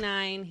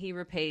 69, he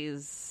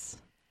repays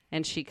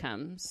and she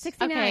comes.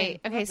 69. Okay.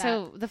 Love Okay. that.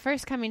 So the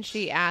first coming,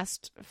 she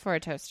asked for a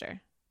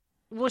toaster.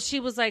 Well, she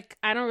was like,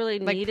 I don't really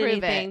Like, need prove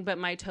anything, it. but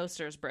my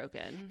toaster's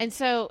broken. And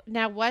so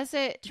now, was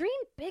it? Dream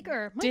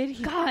bigger. My Did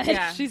he? God.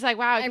 Yeah. She's like,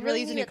 wow, I I could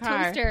really use a need new a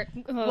car. toaster.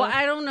 Well,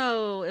 I don't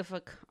know if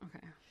okay.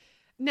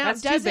 Now,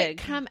 That's too does it big.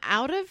 come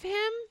out of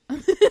him?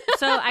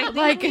 So I think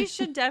Like- we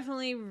should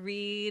definitely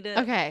read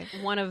Okay.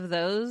 one of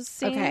those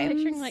scenes. Okay.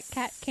 Picturing like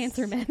cat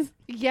cancer meds.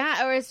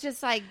 Yeah, or it's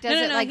just like, does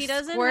No, it no, like he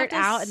doesn't squirt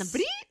have to out and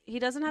then? He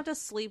doesn't have to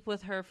sleep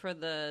with her for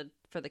the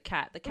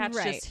cat. The cat's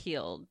Right. just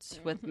healed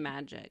with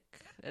magic.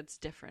 It's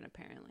different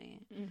apparently.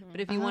 But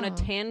if you want a Oh.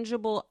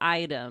 tangible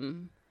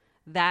item,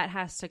 that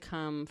has to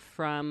come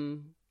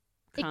from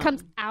It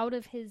comes out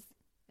of his.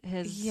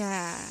 his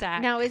Yeah.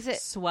 sack. Now, is it-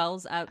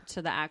 swells up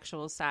to the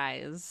actual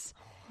size,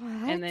 What?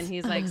 and then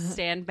he's like,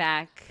 stand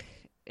back,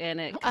 and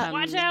it comes.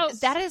 watch out.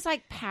 That is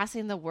like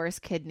passing the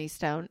worst kidney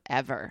stone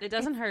ever. It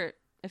doesn't hurt.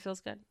 It feels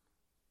good.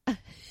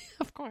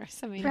 Of course.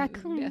 I mean,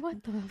 Raccoon. yeah.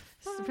 What the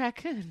fuck?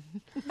 Raccoon.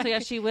 So yeah,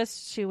 she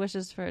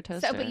wishes for a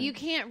toaster. So, but you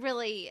can't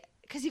really,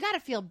 because you got to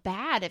feel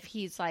bad if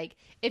he's like,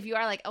 if you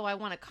are like, oh, I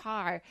want a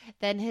car,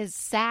 then his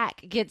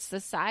sack gets the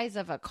size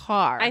of a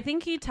car. I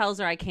think he tells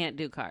her, I can't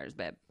do cars,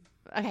 babe.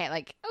 Okay,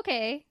 like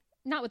Okay.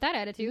 Not with that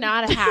attitude.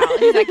 not a house.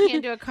 He's like, I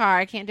can't do a car,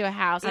 I can't do a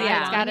house. Like,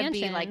 Yeah. it's got to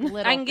be Mansion. like little.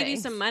 I can give you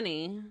things. some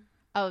money.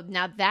 Oh,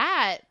 now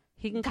that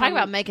He can talk come,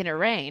 about making it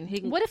rain. He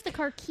can. What if the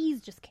car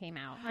keys just came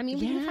out? I mean,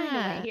 we can find a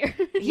Yeah. way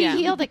here. He Yeah.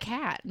 healed a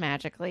cat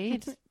magically.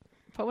 Just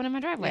put one in my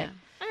driveway. Yeah.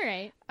 All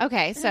right.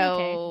 Okay, so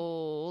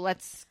Okay.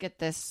 let's get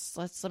this.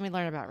 Let me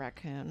learn about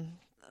Raccoon.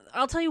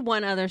 I'll tell you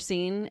one other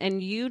scene,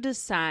 and you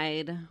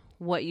decide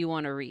what you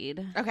want to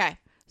read. Okay.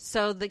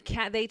 So the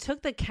cat, they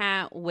took the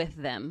cat with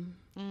them.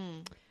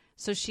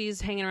 So she's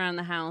hanging around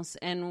the house,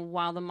 and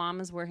while the mom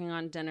is working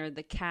on dinner,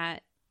 the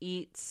cat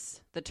eats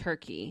the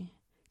turkey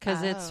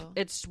because Oh.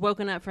 it's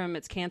woken up from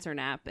its cancer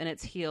nap and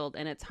it's healed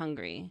and it's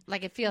hungry.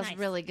 Like it feels Nice.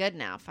 really good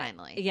now.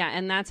 Finally. Yeah,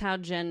 and that's how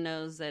Jen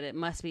knows that it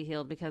must be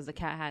healed because the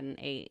cat hadn't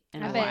ate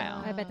in I a bet.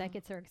 while. I bet that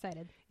gets her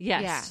excited.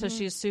 Yes, Yeah. so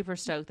she's super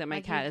stoked that my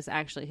Like cat you- is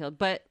actually healed,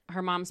 but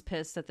her mom's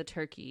pissed that the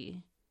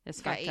turkey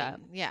is Got fucked up.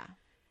 eaten. Yeah.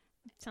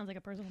 Sounds like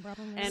a personal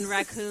problem. And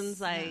Raccoon's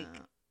like,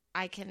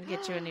 I can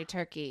get you a new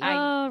turkey,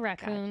 oh,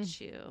 raccoon. got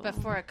you. but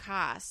for a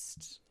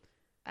cost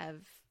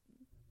of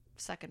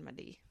sucking my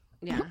D.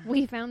 Yeah.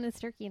 We found this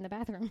turkey in the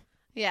bathroom.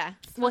 Yeah.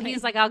 Well,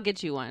 he's like, I'll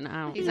get you one.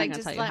 He's I'm like, not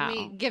just gonna let tell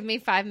you me give me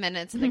 5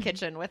 minutes in the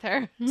kitchen with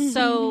her. how.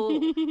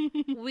 So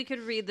we could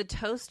read the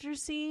toaster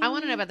scene. I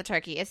want to know about the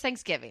turkey. It's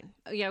Thanksgiving.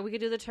 Yeah, we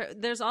could do the.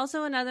 There's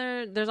also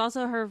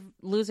her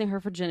losing her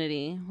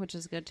virginity, which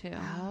is good too.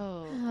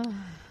 Oh.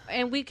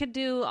 And we could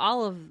do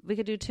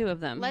two of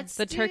them. Let's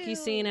the turkey do-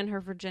 scene and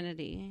her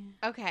virginity.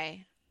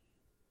 Okay.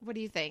 What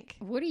do you think?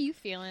 What are you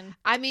feeling?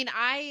 I mean,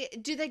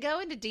 do they go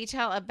into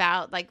detail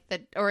about like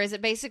or is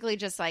it basically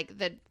just like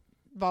the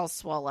balls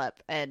swell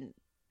up and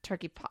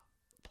turkey plops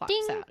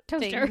Ding, out?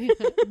 toaster.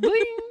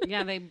 Ding.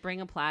 Yeah, they bring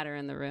a platter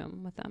in the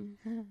room with them.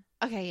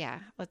 Okay, yeah,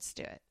 let's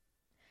do it.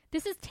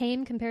 This is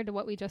tame compared to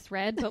what we just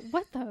read, but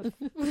what the?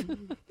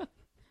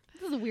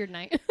 This is a weird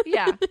night.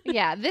 Yeah,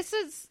 yeah. This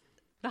is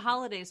The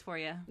holidays for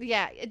you.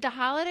 Yeah, the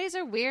holidays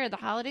are weird. The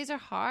holidays are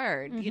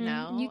hard, you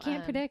know. You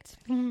can't predict.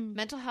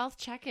 Mental health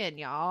check-in,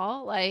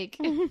 y'all. Like,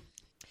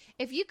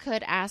 if you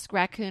could ask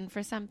Raccoon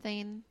for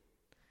something,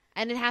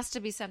 and it has to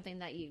be something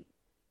that you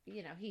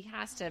know, he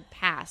has to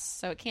pass,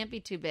 so it can't be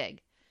too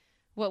big.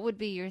 What would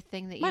be your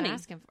thing that you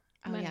ask him for?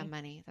 Oh, Money. yeah,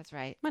 money. That's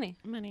right. Money.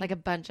 Like a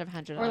bunch of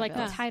 $100 Or like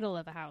bills. the title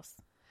of a house.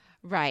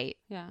 Right.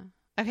 Yeah.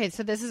 Okay,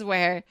 so this is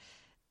where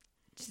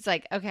she's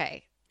like,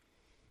 okay,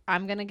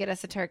 I'm going to get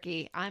us a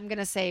turkey. I'm going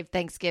to save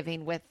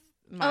Thanksgiving with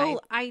my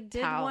I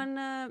did pal. want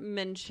to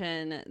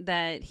mention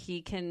that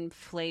he can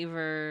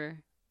flavor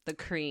the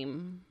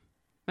cream.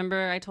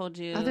 Remember I told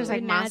you? Oh, there's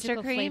like monster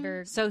magical cream?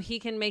 flavor. So he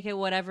can make it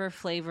whatever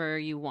flavor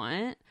you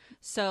want.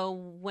 So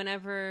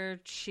whenever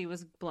she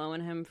was blowing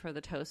him for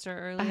the toaster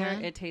earlier,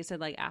 it tasted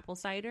like apple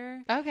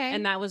cider. Okay.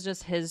 And that was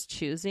just his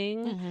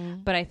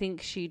choosing. But I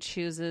think she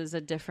chooses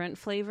a different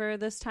flavor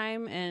this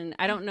time. And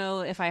I don't know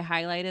if I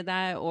highlighted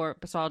that or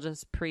so I'll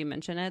just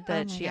pre-mention it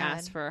that my she God.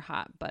 asked for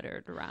hot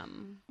buttered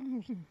rum.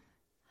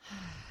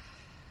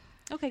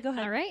 Okay, go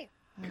ahead. All right.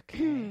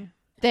 Okay.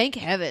 Thank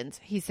heavens,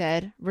 he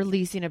said,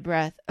 releasing a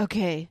breath.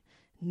 Okay,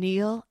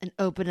 kneel and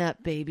open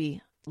up,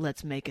 baby.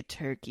 Let's make a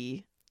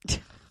turkey.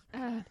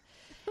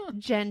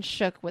 Jen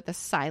shook with a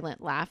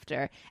silent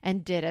laughter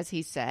and did as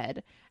he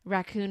said.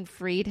 Raccoon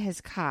freed his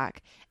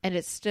cock, and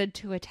it stood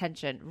to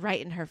attention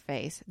right in her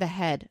face, the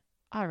head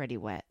already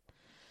wet.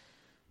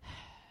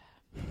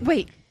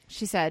 Wait,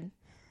 she said.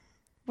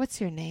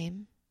 What's your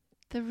name?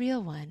 The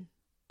real one.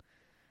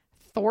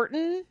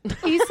 Thornton,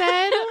 he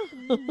said.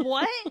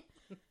 What?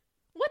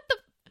 What the?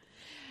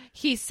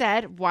 He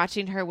said,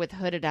 watching her with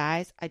hooded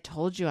eyes. I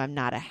told you I'm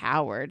not a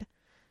Howard.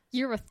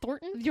 You're a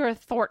Thornton? You're a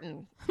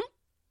Thornton.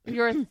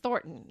 You're a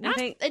Thornton. I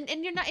think- and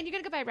you're not, and you're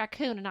gonna go by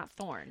Raccoon and not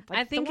Thorn. Like,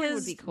 I think Thorn would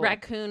his be cool.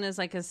 Raccoon is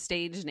like a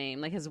stage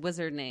name, like his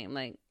wizard name,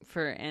 like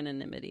for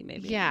anonymity,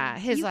 maybe. Yeah,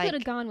 his You like. could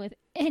have gone with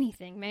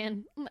anything,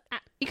 man. You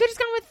could have just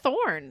gone with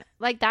Thorn.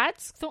 Like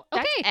that's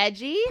Okay.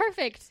 edgy.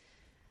 Perfect.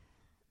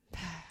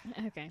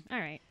 Okay. All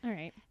right. All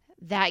right.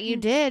 That you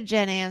did,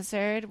 Jen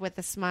answered with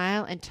a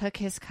smile and took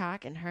his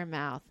cock in her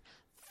mouth.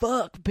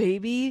 Fuck,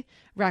 baby,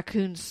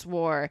 Raccoon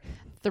swore,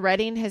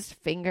 threading his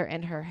finger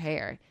in her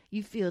hair.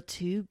 You feel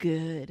too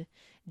good.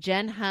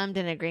 Jen hummed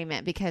in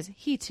agreement because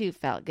he too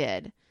felt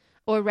good.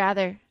 Or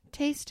rather,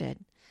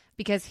 tasted.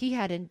 Because he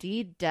had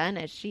indeed done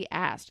as she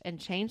asked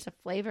and changed the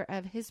flavor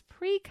of his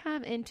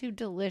pre-cum into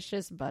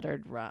delicious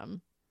buttered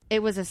rum.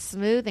 It was a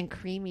smooth and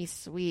creamy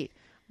sweet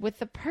with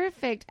the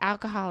perfect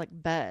alcoholic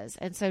buzz,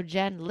 and so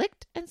Jen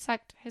licked and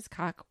sucked his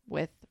cock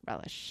with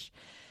relish.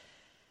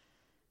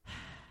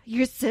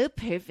 You're so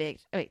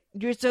perfect. Wait,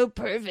 you're so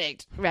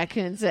perfect,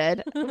 Raccoon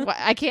said.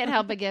 I can't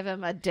help but give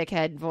him a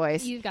dickhead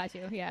voice. You've got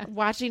to, yeah.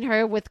 Watching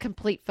her with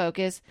complete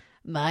focus.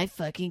 My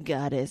fucking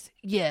goddess.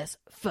 Yes,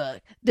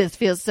 fuck. This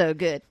feels so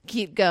good.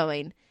 Keep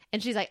going.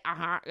 And she's like,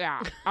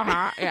 yeah.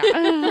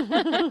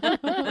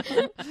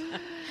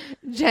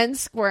 Jen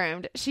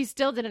squirmed. She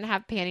still didn't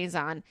have panties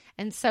on,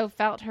 and so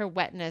felt her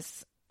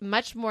wetness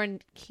much more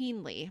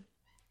keenly.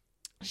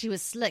 She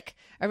was slick,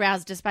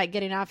 aroused despite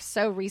getting off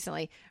so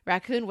recently.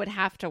 Raccoon would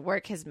have to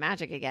work his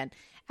magic again.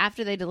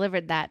 After they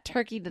delivered that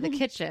turkey to the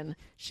kitchen,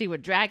 she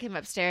would drag him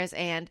upstairs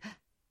and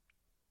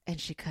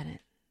she couldn't.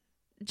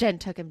 Jen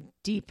took him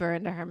deeper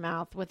into her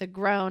mouth with a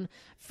groan,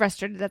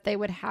 frustrated that they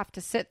would have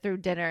to sit through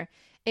dinner.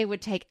 It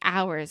would take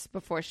hours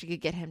before she could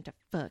get him to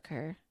fuck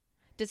her.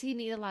 Does he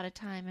need a lot of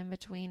time in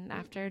between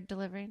after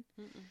delivering?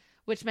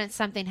 Which meant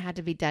something had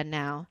to be done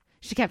now.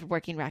 She kept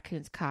working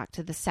Raccoon's cock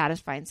to the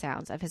satisfying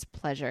sounds of his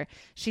pleasure.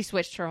 She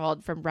switched her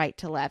hold from right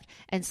to left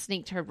and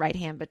sneaked her right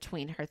hand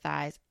between her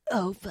thighs.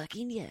 Oh,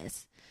 fucking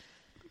yes.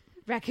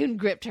 Raccoon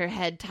gripped her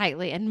head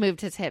tightly and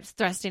moved his hips,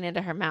 thrusting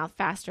into her mouth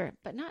faster,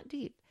 but not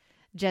deep.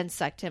 Jen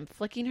sucked him,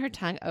 flicking her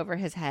tongue over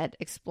his head,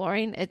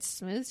 exploring its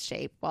smooth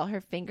shape while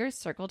her fingers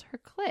circled her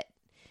clit,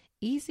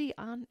 easy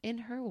on in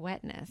her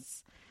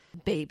wetness.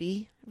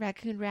 Baby,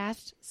 Raccoon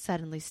rasped,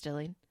 suddenly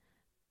stilling.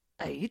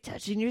 Are you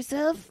touching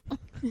yourself?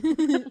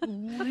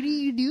 What are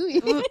you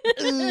doing? What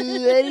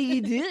are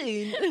you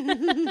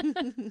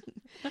doing?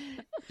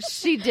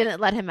 She didn't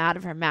let him out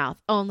of her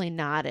mouth, only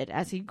nodded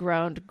as he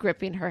groaned,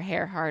 gripping her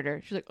hair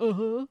harder. She's like,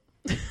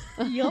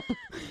 yup.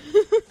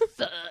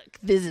 Fuck,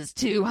 this is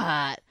too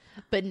hot.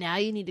 But now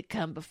you need to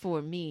come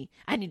before me.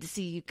 I need to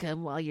see you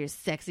come while your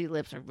sexy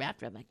lips are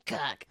wrapped around my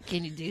cock.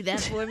 Can you do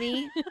that for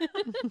me?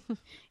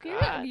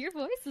 Your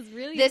voice is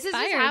really This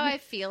inspired. is just how I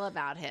feel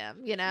about him,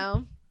 you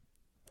know?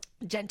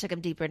 Jen took him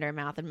deeper into her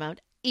mouth and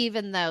moaned.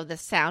 Even though the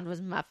sound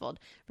was muffled,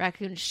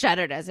 Raccoon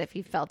shuddered as if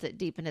he felt it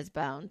deep in his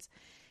bones.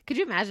 Could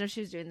you imagine if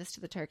she was doing this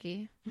to the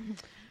turkey?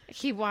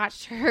 He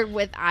watched her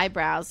with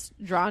eyebrows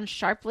drawn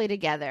sharply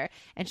together,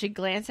 and she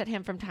glanced at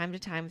him from time to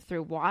time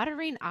through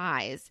watering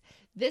eyes.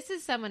 This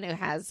is someone who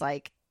has,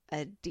 like,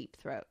 a deep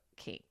throat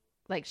kink.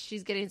 Like,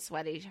 she's getting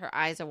sweaty. Her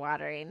eyes are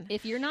watering.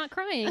 If you're not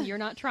crying, you're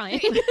not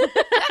trying.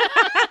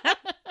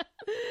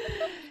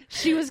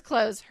 She was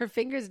close. Her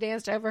fingers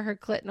danced over her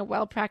clit in a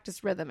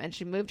well-practiced rhythm, and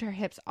she moved her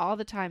hips all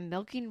the time,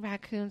 milking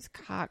Raccoon's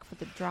cock for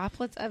the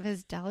droplets of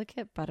his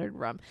delicate buttered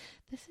rum.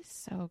 This is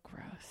so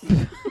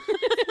gross.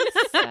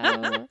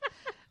 So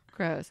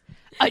gross.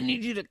 I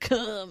need you to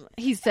come,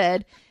 he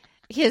said.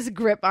 His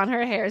grip on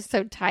her hair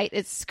so tight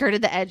it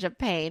skirted the edge of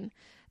pain.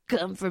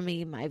 Come for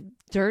me, my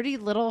dirty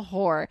little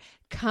whore.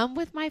 Come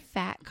with my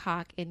fat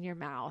cock in your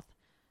mouth.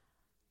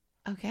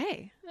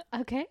 Okay.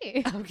 Okay.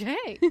 I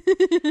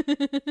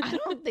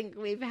don't think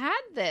we've had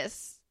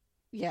this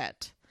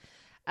yet.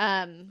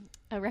 A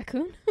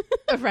raccoon?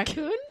 A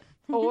raccoon?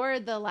 Or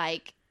the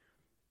like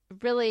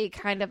really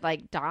kind of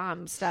like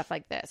dom stuff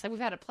like this. Like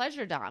we've had a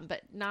pleasure dom,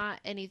 but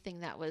not anything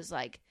that was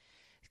like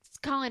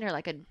calling her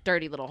like a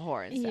dirty little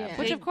whore and stuff. Yeah.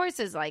 Which of course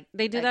is like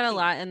They do that a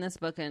lot in this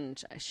book,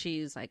 and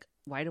she's like,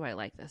 why do I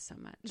like this so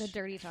much? The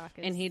dirty talk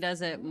is... And he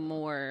does it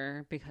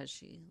more because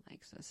she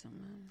likes this so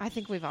much. I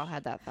think we've all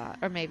had that thought.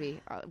 Or maybe,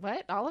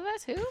 what? All of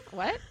us? Who?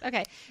 What?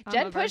 Okay. I'm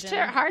Jen a pushed virgin.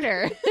 her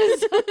harder.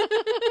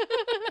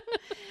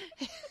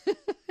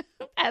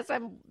 As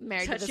I'm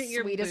married to the Touching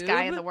your sweetest boob?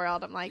 guy in the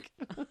world, I'm like,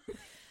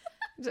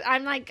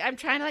 I'm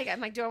trying to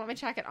I'm like, do I want my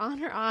jacket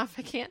on or off?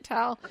 I can't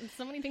tell.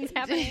 So many things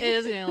happening. It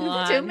is getting a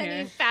lot Too here.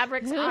 many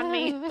fabrics on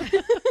me.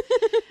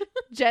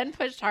 Jen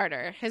pushed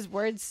harder, his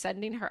words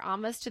sending her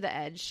almost to the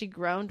edge. She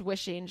groaned,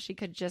 wishing she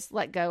could just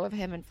let go of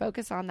him and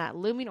focus on that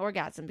looming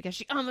orgasm because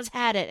she almost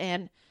had it.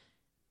 And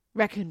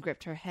Raccoon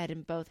gripped her head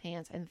in both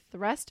hands and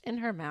thrust in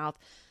her mouth,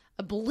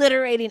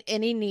 obliterating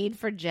any need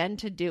for Jen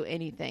to do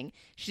anything.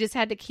 She just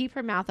had to keep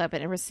her mouth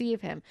open and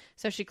receive him.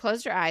 So she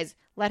closed her eyes,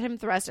 let him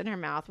thrust in her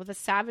mouth with a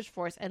savage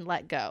force, and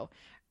let go.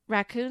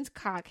 Raccoon's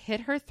cock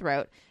hit her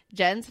throat,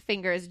 Jen's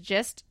fingers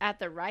just at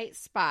the right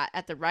spot,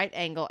 at the right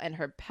angle, and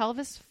her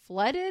pelvis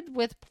flooded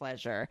with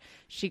pleasure.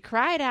 She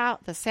cried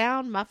out, the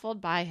sound muffled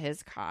by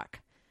his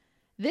cock.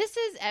 This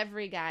is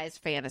every guy's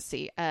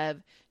fantasy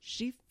of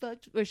she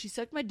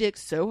sucked my dick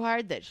so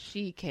hard that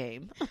she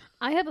came.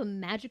 I have a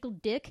magical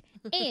dick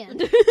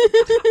and...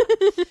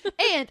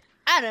 And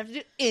I don't have to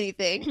do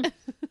anything.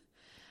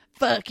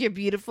 Fuck, you're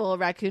beautiful,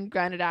 Raccoon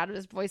grinded out of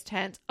his voice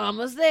tense.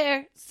 Almost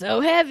there.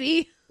 So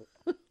heavy.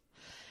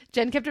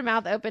 Jen kept her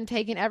mouth open,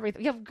 taking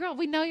everything. Yo, girl,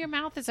 we know your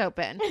mouth is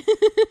open.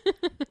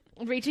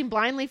 Reaching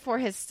blindly for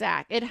his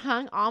sack. It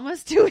hung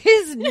almost to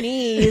his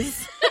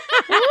knees.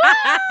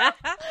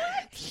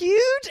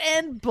 Huge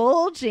and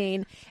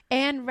bulging.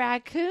 And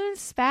Raccoon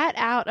spat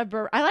out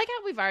a... I like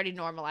how we've already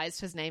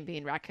normalized his name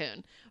being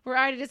Raccoon. We're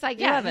already just like,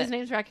 yeah, his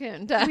name's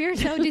Raccoon. Duh. We're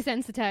so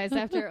desensitized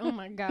after, oh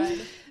my God.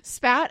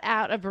 Spout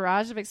out a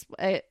barrage of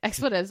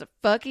expletives,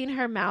 fucking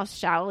her mouth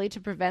shallowly to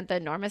prevent the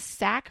enormous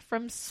sack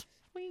from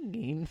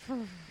swinging.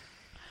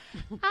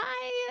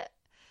 What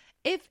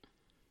if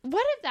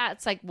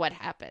that's like what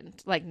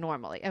happened, like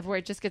normally, of where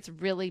it just gets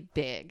really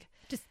big,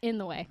 Just in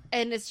the way.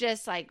 and it's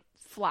just like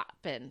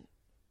flopping,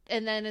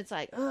 and then it's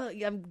like, oh,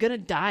 I'm gonna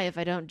die if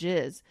I don't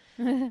jizz.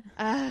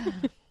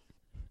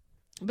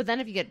 But then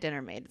if you get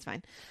dinner made, it's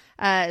fine.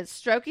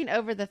 Stroking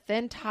over the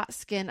thin taut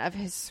skin of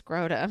his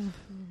scrotum,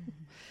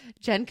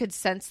 Jen could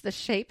sense the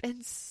shape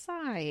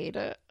inside.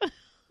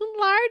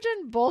 Large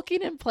and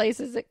bulking in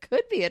places, it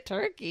could be a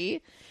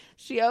turkey.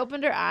 She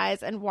opened her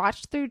eyes and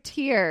watched through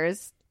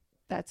tears.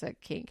 That's a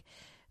kink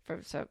for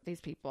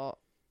these people.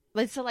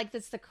 So like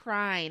it's the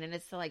crying and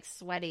it's the like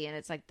sweaty and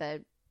it's like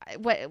the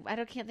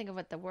can't think of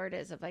what the word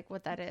is of like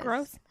what that is.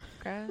 Gross,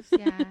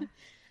 yeah.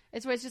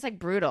 It's where it's just like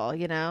brutal,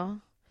 you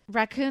know.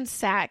 Raccoon's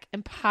sack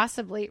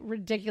impossibly,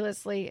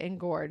 ridiculously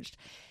engorged.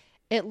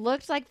 It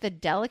looked like the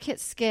delicate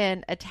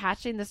skin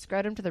attaching the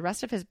scrotum to the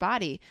rest of his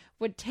body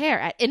would tear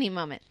at any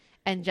moment.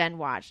 And Jen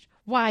watched,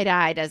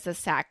 wide-eyed as the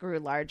sack grew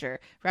larger.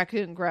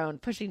 Raccoon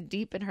groaned, pushing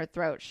deep in her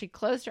throat. She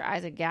closed her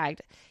eyes and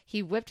gagged.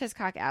 He whipped his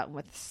cock out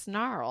with a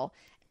snarl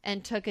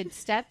and took a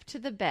step to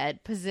the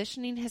bed,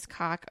 positioning his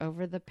cock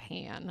over the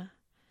pan.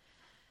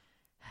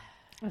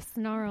 A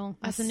snarl.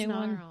 That's a new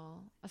one.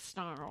 A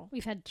snarl.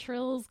 We've had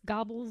trills,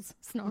 gobbles,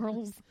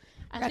 snarls,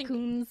 I think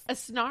raccoons. a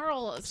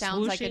snarl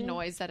sounds like a Swooshing.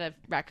 noise that a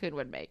raccoon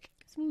would make.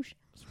 Swoosh.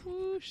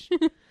 Swoosh.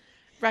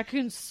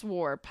 Raccoon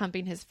swore,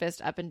 pumping his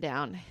fist up and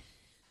down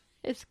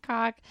his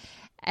cock,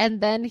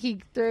 and then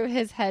he threw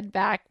his head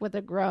back with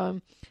a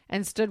groan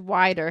and stood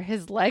wider,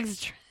 his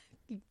legs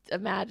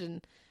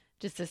imagine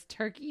just this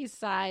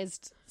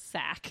turkey-sized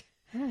sack.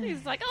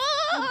 He's like,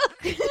 oh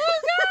God.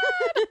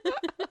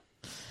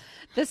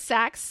 The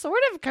sack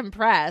sort of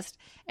compressed,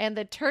 and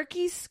the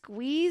turkey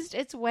squeezed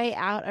its way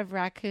out of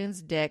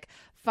Raccoon's dick,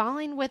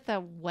 falling with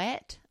a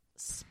wet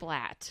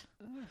splat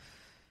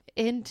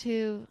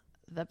into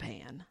the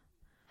pan.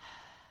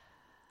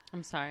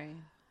 I'm sorry.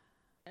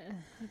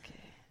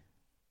 Okay.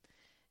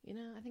 You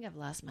know, I think I've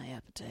lost my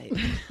appetite.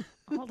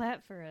 All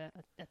that for a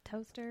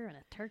toaster and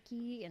a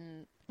turkey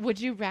and... Would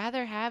you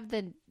rather have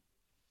the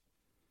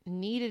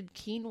kneaded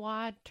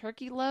quinoa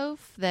turkey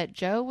loaf that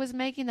Joe was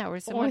making that were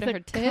similar to her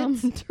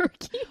tits?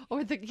 Turkey?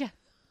 Or the... Yeah.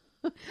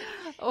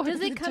 Or Does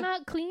the it come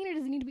out clean or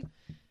does it need to be...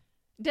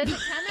 Does it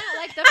come out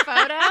like the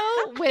photo?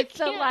 with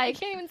the I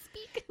can't even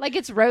speak. like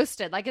it's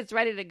roasted, like it's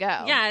ready to go.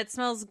 Yeah, it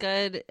smells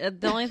good.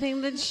 The only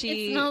thing that Does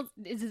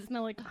it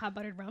smell like hot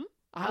buttered rum?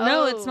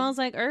 No, it smells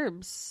like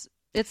herbs.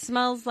 It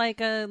smells like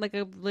a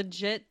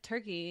legit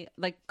turkey,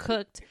 like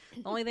cooked.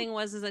 The only thing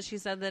is that she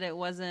said that it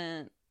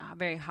wasn't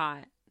very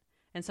hot,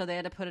 and so they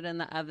had to put it in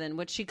the oven.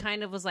 Which she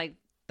kind of was like,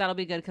 "That'll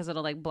be good because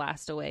it'll like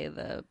blast away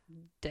the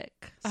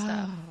dick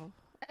stuff."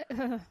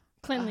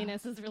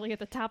 Cleanliness is really at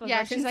the top of Yeah,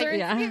 our she's concerns.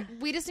 like,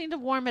 we just need to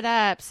warm it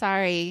up.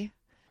 Sorry.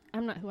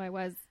 I'm not who I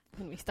was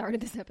when we started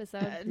this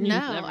episode.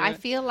 No, Never I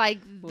feel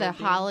like the will be.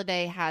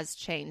 holiday has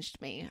changed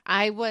me.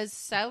 I was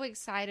so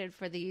excited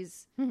for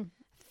these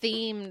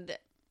themed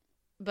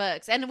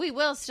books, and we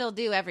will still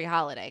do every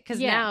holiday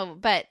because now.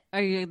 But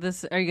Are you going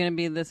to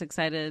be this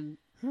excited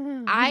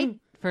I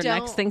for don't,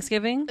 next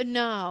Thanksgiving?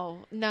 No,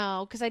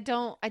 because I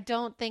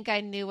don't think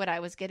I knew what I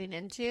was getting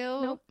into.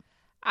 Nope.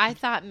 I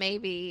thought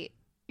maybe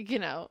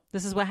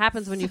This is what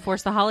happens when you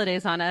force the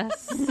holidays on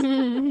us.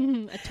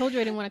 I told you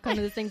I didn't want to come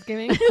to this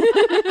Thanksgiving.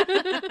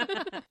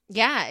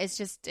 Yeah, it's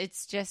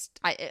just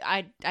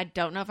I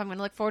don't know if I'm going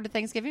to look forward to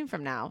Thanksgiving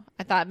from now.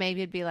 I thought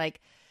maybe it'd be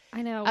like,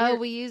 I know. oh,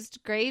 we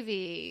used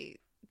gravy.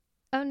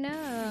 Oh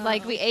no!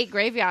 Like we ate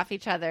gravy off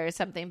each other or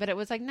something, but it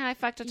was like, no, I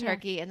fucked a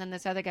turkey, and then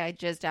this other guy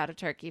jizzed out a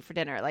turkey for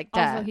dinner. Like, duh.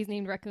 Also, he's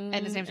named Raccoon,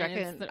 And his name's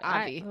Raccoon,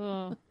 Avi.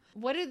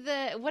 What are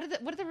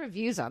the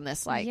reviews on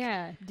this like?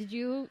 Yeah, did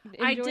you?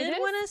 I enjoy did this?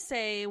 want to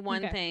say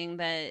one Okay. thing,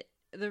 that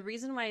the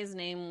reason why his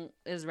name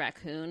is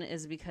Raccoon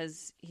is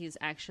because he's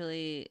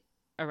actually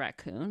a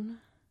raccoon,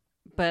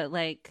 but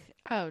like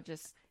Oh,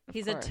 just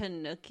he's course. a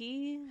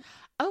tanuki.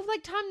 Oh,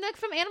 like Tom Nook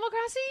from Animal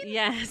Crossing?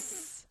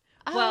 Yes.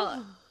 Oh.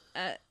 Well,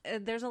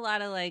 there's a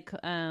lot of like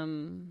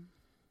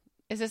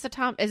Is this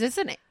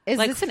an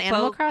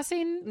Animal folk-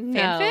 Crossing no,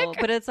 fanfic?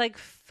 but it's like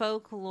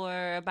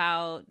folklore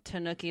about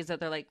tanukis that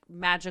they're like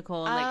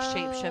magical and like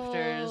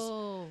shapeshifters.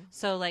 Oh.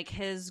 So like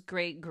his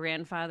great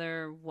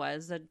grandfather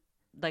was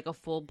a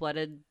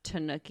full-blooded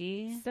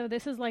tanuki. So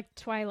this is like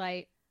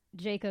Twilight.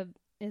 Jacob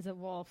is a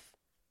wolf,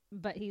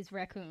 but he's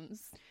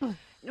raccoons.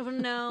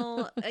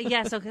 No,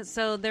 yes. Okay,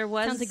 so there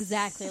was Sounds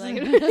exactly like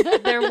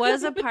it. there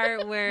was a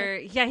part where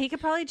he could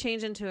probably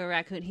change into a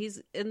raccoon.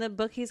 He's in the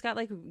book. He's got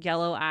like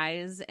yellow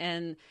eyes,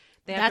 and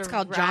they have That's to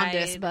called ride,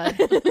 jaundice, bud.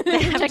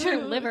 They have Protect to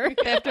your liver.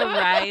 They have to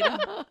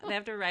ride. They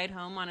have to ride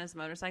home on his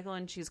motorcycle,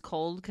 and she's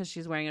cold because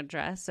she's wearing a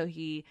dress. So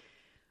he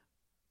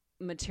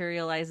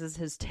materializes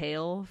his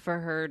tail for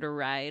her to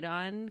ride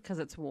on because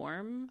it's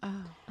warm.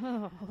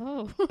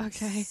 Oh,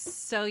 Okay.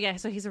 So yeah,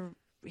 so he's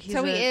He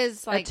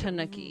is like a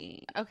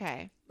tanuki.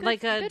 Okay.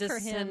 Like a good for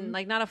him.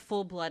 like not a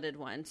full-blooded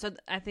one. So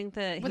I think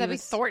that Would that be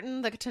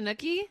Thornton the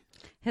Tanuki?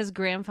 his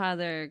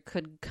grandfather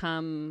could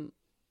come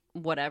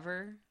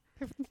whatever,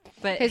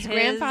 but His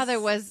grandfather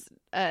was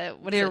the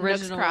Nook's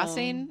original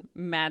Crossing,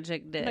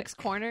 magic dick. Nook's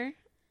Corner,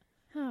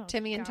 Oh,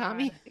 Timmy and God.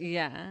 Tommy.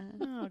 Yeah.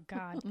 Oh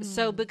God.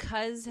 So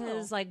because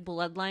his like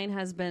bloodline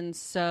has been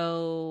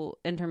so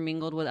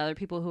intermingled with other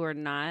people who are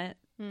not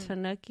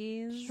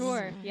tanukis,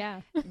 Sure.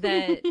 Yeah.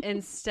 that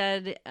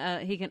instead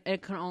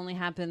it can only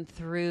happen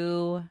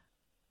through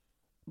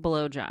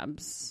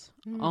blowjobs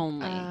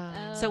only.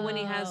 So when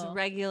he has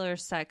regular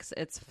sex,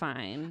 it's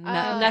fine.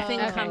 Nothing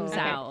comes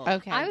out.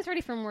 Okay. I was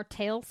ready for more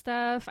tail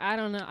stuff. I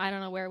don't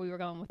know where we were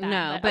going with that.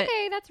 No, but-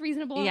 okay, that's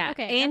reasonable. Yeah,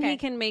 Okay. and okay. he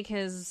can make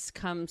his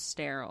cum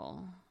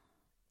sterile.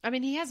 I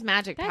mean, he has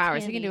magic That's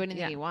powers. He can handy. do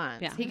anything Yeah. he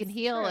wants. Yeah. He can That's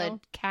heal a true.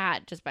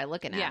 cat just by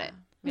looking at it.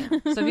 Yeah.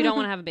 So if you don't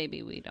want to have a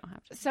baby, we don't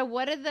have to. So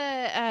what are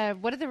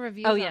the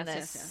reviews Oh, on yes, this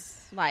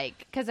yes, like?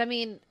 Because I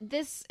mean,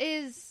 this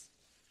is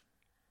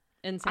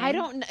Insane. I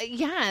don't know.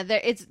 Yeah,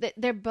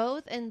 they're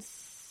both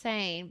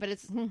insane, but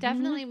it's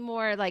definitely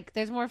more like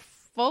there's more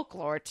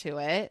folklore to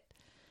it.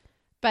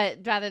 But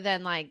rather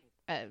than like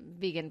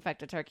vegan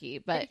fucked a turkey,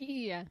 but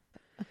yeah.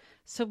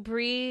 So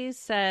Bree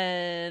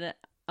said,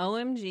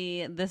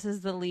 OMG, this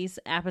is the least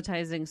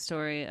appetizing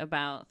story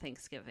about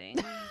Thanksgiving.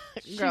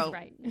 girl,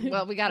 right.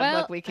 Well, we got a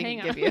Well, book we can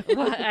hang on. give you.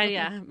 Well,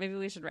 yeah, maybe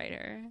we should write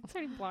her. It's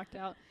already blocked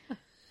out.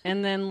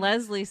 And then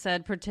Leslie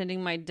said,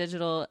 pretending my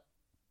digital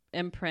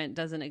imprint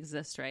doesn't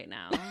exist right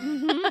now.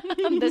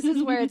 This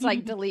is where it's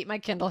like delete my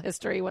Kindle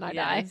history when I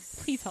die.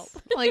 Yes. Please help.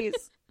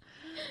 Please.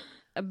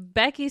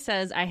 Becky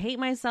says, I hate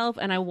myself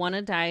and I want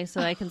to die so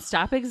I can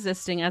stop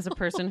existing as a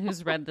person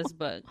who's read this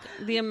book.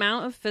 The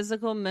amount of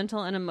physical,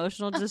 mental, and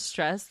emotional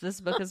distress this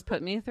book has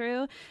put me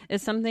through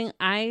is something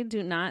I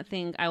do not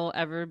think I will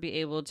ever be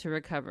able to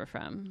recover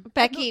from.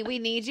 Becky, we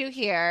need you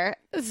here.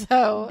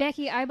 So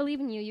Becky, I believe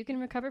in you. You can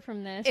recover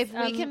from this. if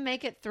we can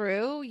make it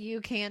through,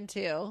 you can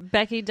too.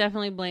 Becky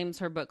definitely blames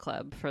her book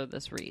club for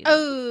this read.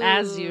 Oh,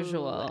 as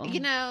usual.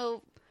 You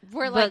know,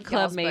 we're Book like club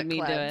y'all's made book me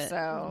do club, it.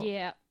 So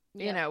Yeah.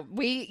 you know,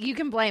 you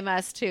can blame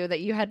us too that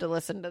you had to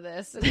listen to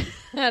this and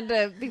had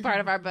to be part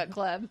of our book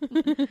club.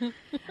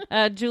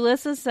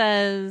 Julissa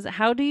says,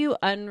 how do you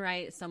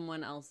unwrite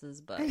someone else's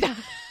book?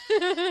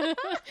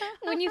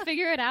 When you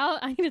figure it out,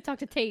 I need to talk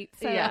to Tate.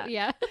 So Yeah.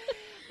 yeah.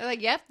 They're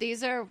like, yep,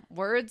 these are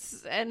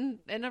words and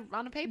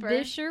on a paper.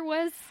 This sure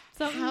was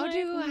something. How like,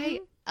 do I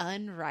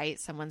unwrite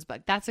someone's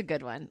book? That's a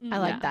good one. I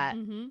like that.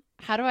 Mm-hmm.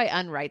 How do I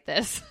unwrite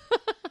this?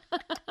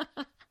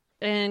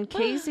 And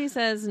Casey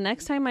says,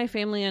 next time my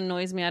family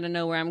annoys me out of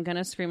nowhere, I'm going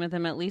to scream at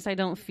them. At least I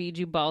don't feed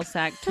you ball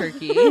sack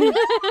turkey.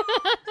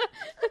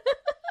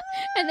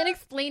 And then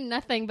explain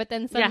nothing. But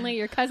then suddenly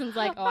your cousin's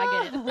like, oh,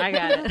 I get it. I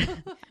got it.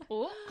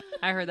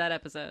 I heard that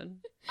episode.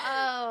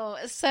 Oh,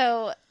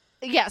 so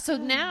yeah. So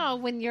now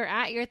when you're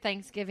at your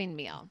Thanksgiving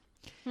meal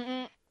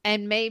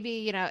and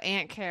maybe,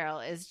 Aunt Carol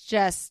is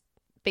just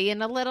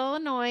being a little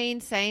annoying,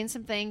 saying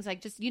some things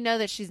like just,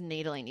 that she's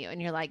needling you. And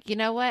you're like, you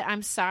know what?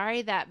 I'm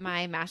sorry that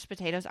my mashed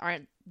potatoes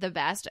aren't the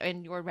best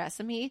in your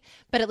recipe,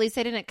 but at least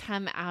they didn't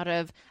come out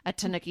of a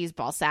Tanooki's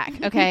ball sack.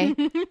 Okay.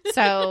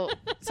 So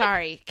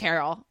sorry,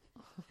 Carol.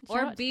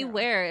 Or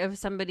beware if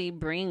somebody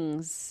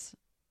brings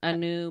a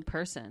new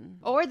person.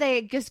 Or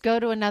they just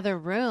go to another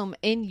room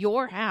in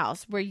your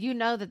house where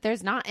that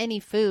there's not any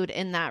food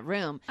in that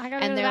room.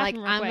 And they're like,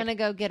 I'm going to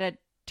go get a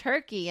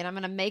turkey and I'm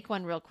going to make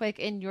one real quick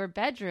in your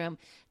bedroom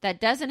that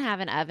doesn't have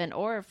an oven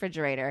or a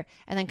refrigerator,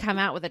 and then come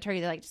out with a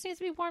turkey. They're like, just needs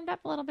to be warmed up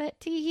a little bit.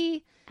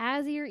 Tee-hee.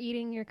 As you're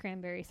eating your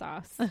cranberry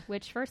sauce,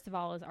 which first of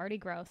all is already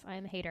gross. I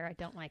am a hater. I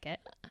don't like it.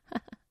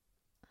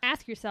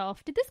 Ask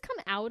yourself, did this come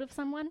out of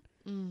someone?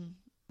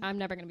 I'm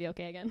never going to be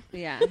okay again.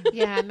 Yeah.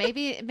 Yeah.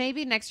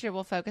 Maybe next year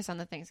we'll focus on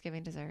the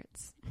Thanksgiving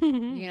desserts.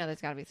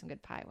 There's got to be some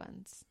good pie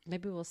ones.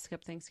 Maybe we'll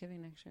skip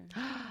Thanksgiving next year.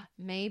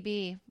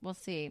 Maybe. We'll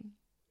see.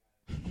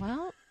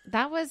 Well,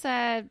 that was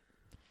something.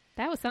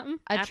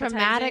 A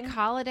traumatic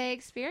holiday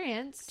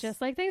experience.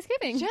 Just like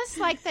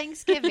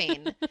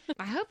Thanksgiving.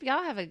 I hope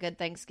y'all have a good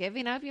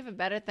Thanksgiving. I hope you have a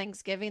better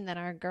Thanksgiving than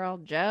our girl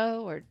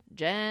Jo or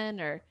Jen,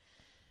 or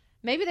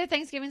maybe their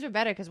Thanksgivings were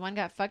better because one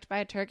got fucked by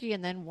a turkey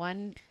and then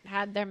one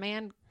had their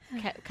man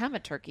come a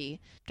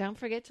turkey. Don't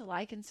forget to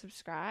like and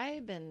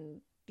subscribe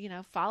and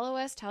follow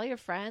us, tell your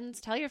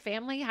friends, tell your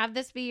family, have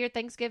this be your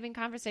Thanksgiving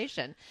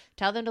conversation.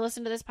 Tell them to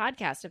listen to this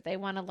podcast if they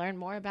want to learn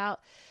more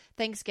about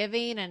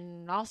Thanksgiving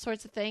and all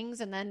sorts of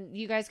things. And then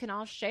you guys can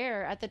all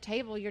share at the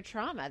table your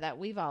trauma that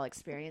we've all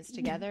experienced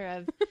together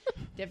of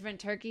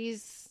different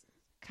turkeys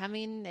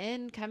coming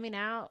in, coming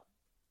out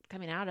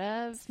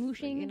of.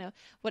 Smooshing.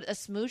 What a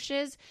smoosh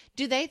is.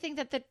 Do they think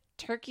that the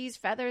turkey's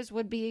feathers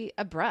would be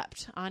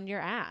abrupt on your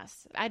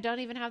ass? I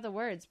don't even have the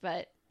words,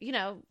 but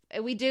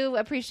we do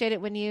appreciate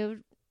it when you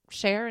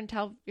share and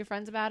tell your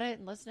friends about it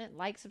and listen it,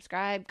 like,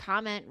 subscribe,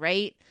 comment,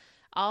 rate,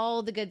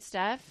 all the good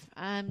stuff.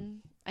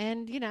 And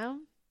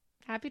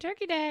happy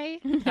Turkey Day.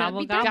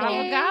 Gobble, gobble,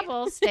 gobble.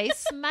 gobble. Stay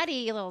smutty,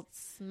 you little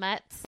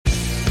smuts.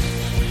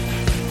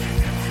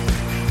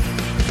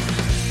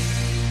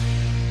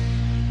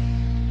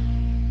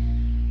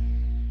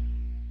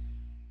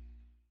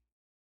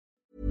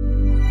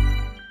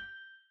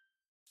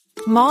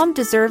 Mom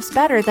deserves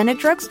better than a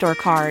drugstore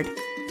card.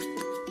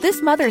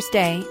 This Mother's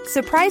Day,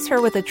 surprise her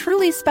with a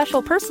truly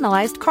special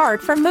personalized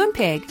card from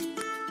Moonpig.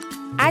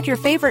 Add your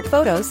favorite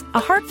photos,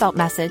 a heartfelt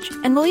message,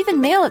 and we'll even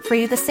mail it for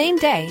you the same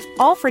day,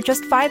 all for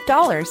just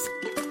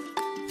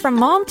 $5. From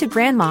mom to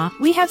grandma,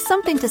 we have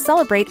something to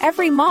celebrate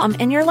every mom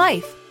in your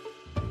life.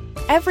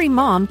 Every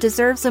mom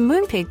deserves a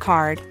Moonpig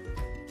card.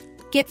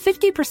 Get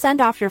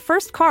 50% off your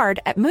first card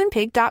at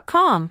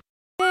Moonpig.com.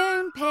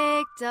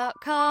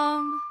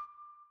 Moonpig.com.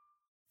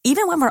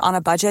 Even when we're on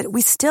a budget,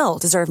 we still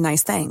deserve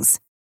nice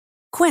things.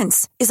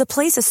 Quince is a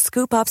place to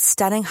scoop up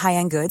stunning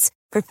high-end goods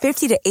for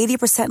 50 to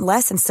 80%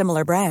 less than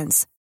similar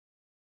brands.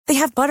 They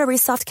have buttery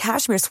soft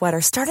cashmere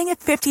sweaters starting at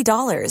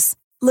 $50,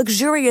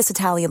 luxurious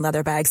Italian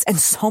leather bags, and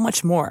so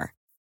much more.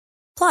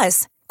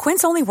 Plus,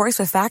 Quince only works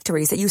with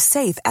factories that use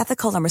safe,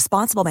 ethical, and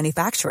responsible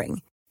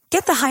manufacturing.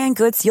 Get the high-end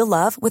goods you'll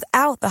love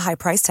without the high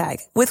price tag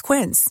with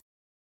Quince.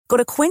 Go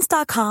to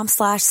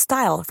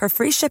quince.com/style for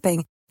free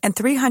shipping and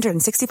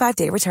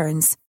 365-day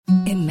returns.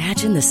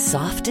 Imagine the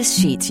softest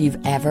sheets you've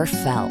ever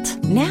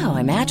felt. Now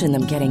imagine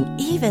them getting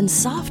even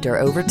softer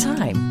over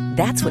time.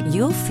 That's what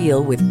you'll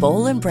feel with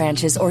Boll &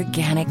 Branch's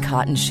organic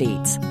cotton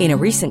sheets. In a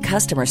recent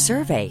customer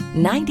survey,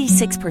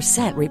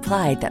 96%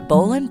 replied that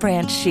Boll &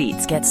 Branch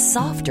sheets get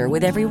softer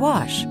with every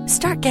wash.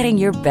 Start getting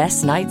your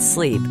best night's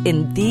sleep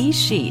in these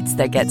sheets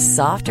that get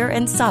softer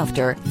and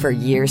softer for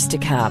years to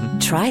come.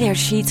 Try their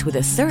sheets with a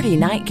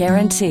 30-night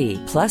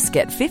guarantee. Plus,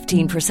 get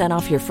 15%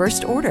 off your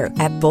first order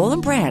at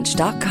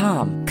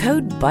bollandbranch.com.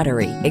 Code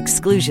BUTTERY.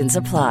 Exclusions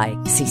apply.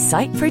 See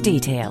site for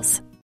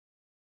details.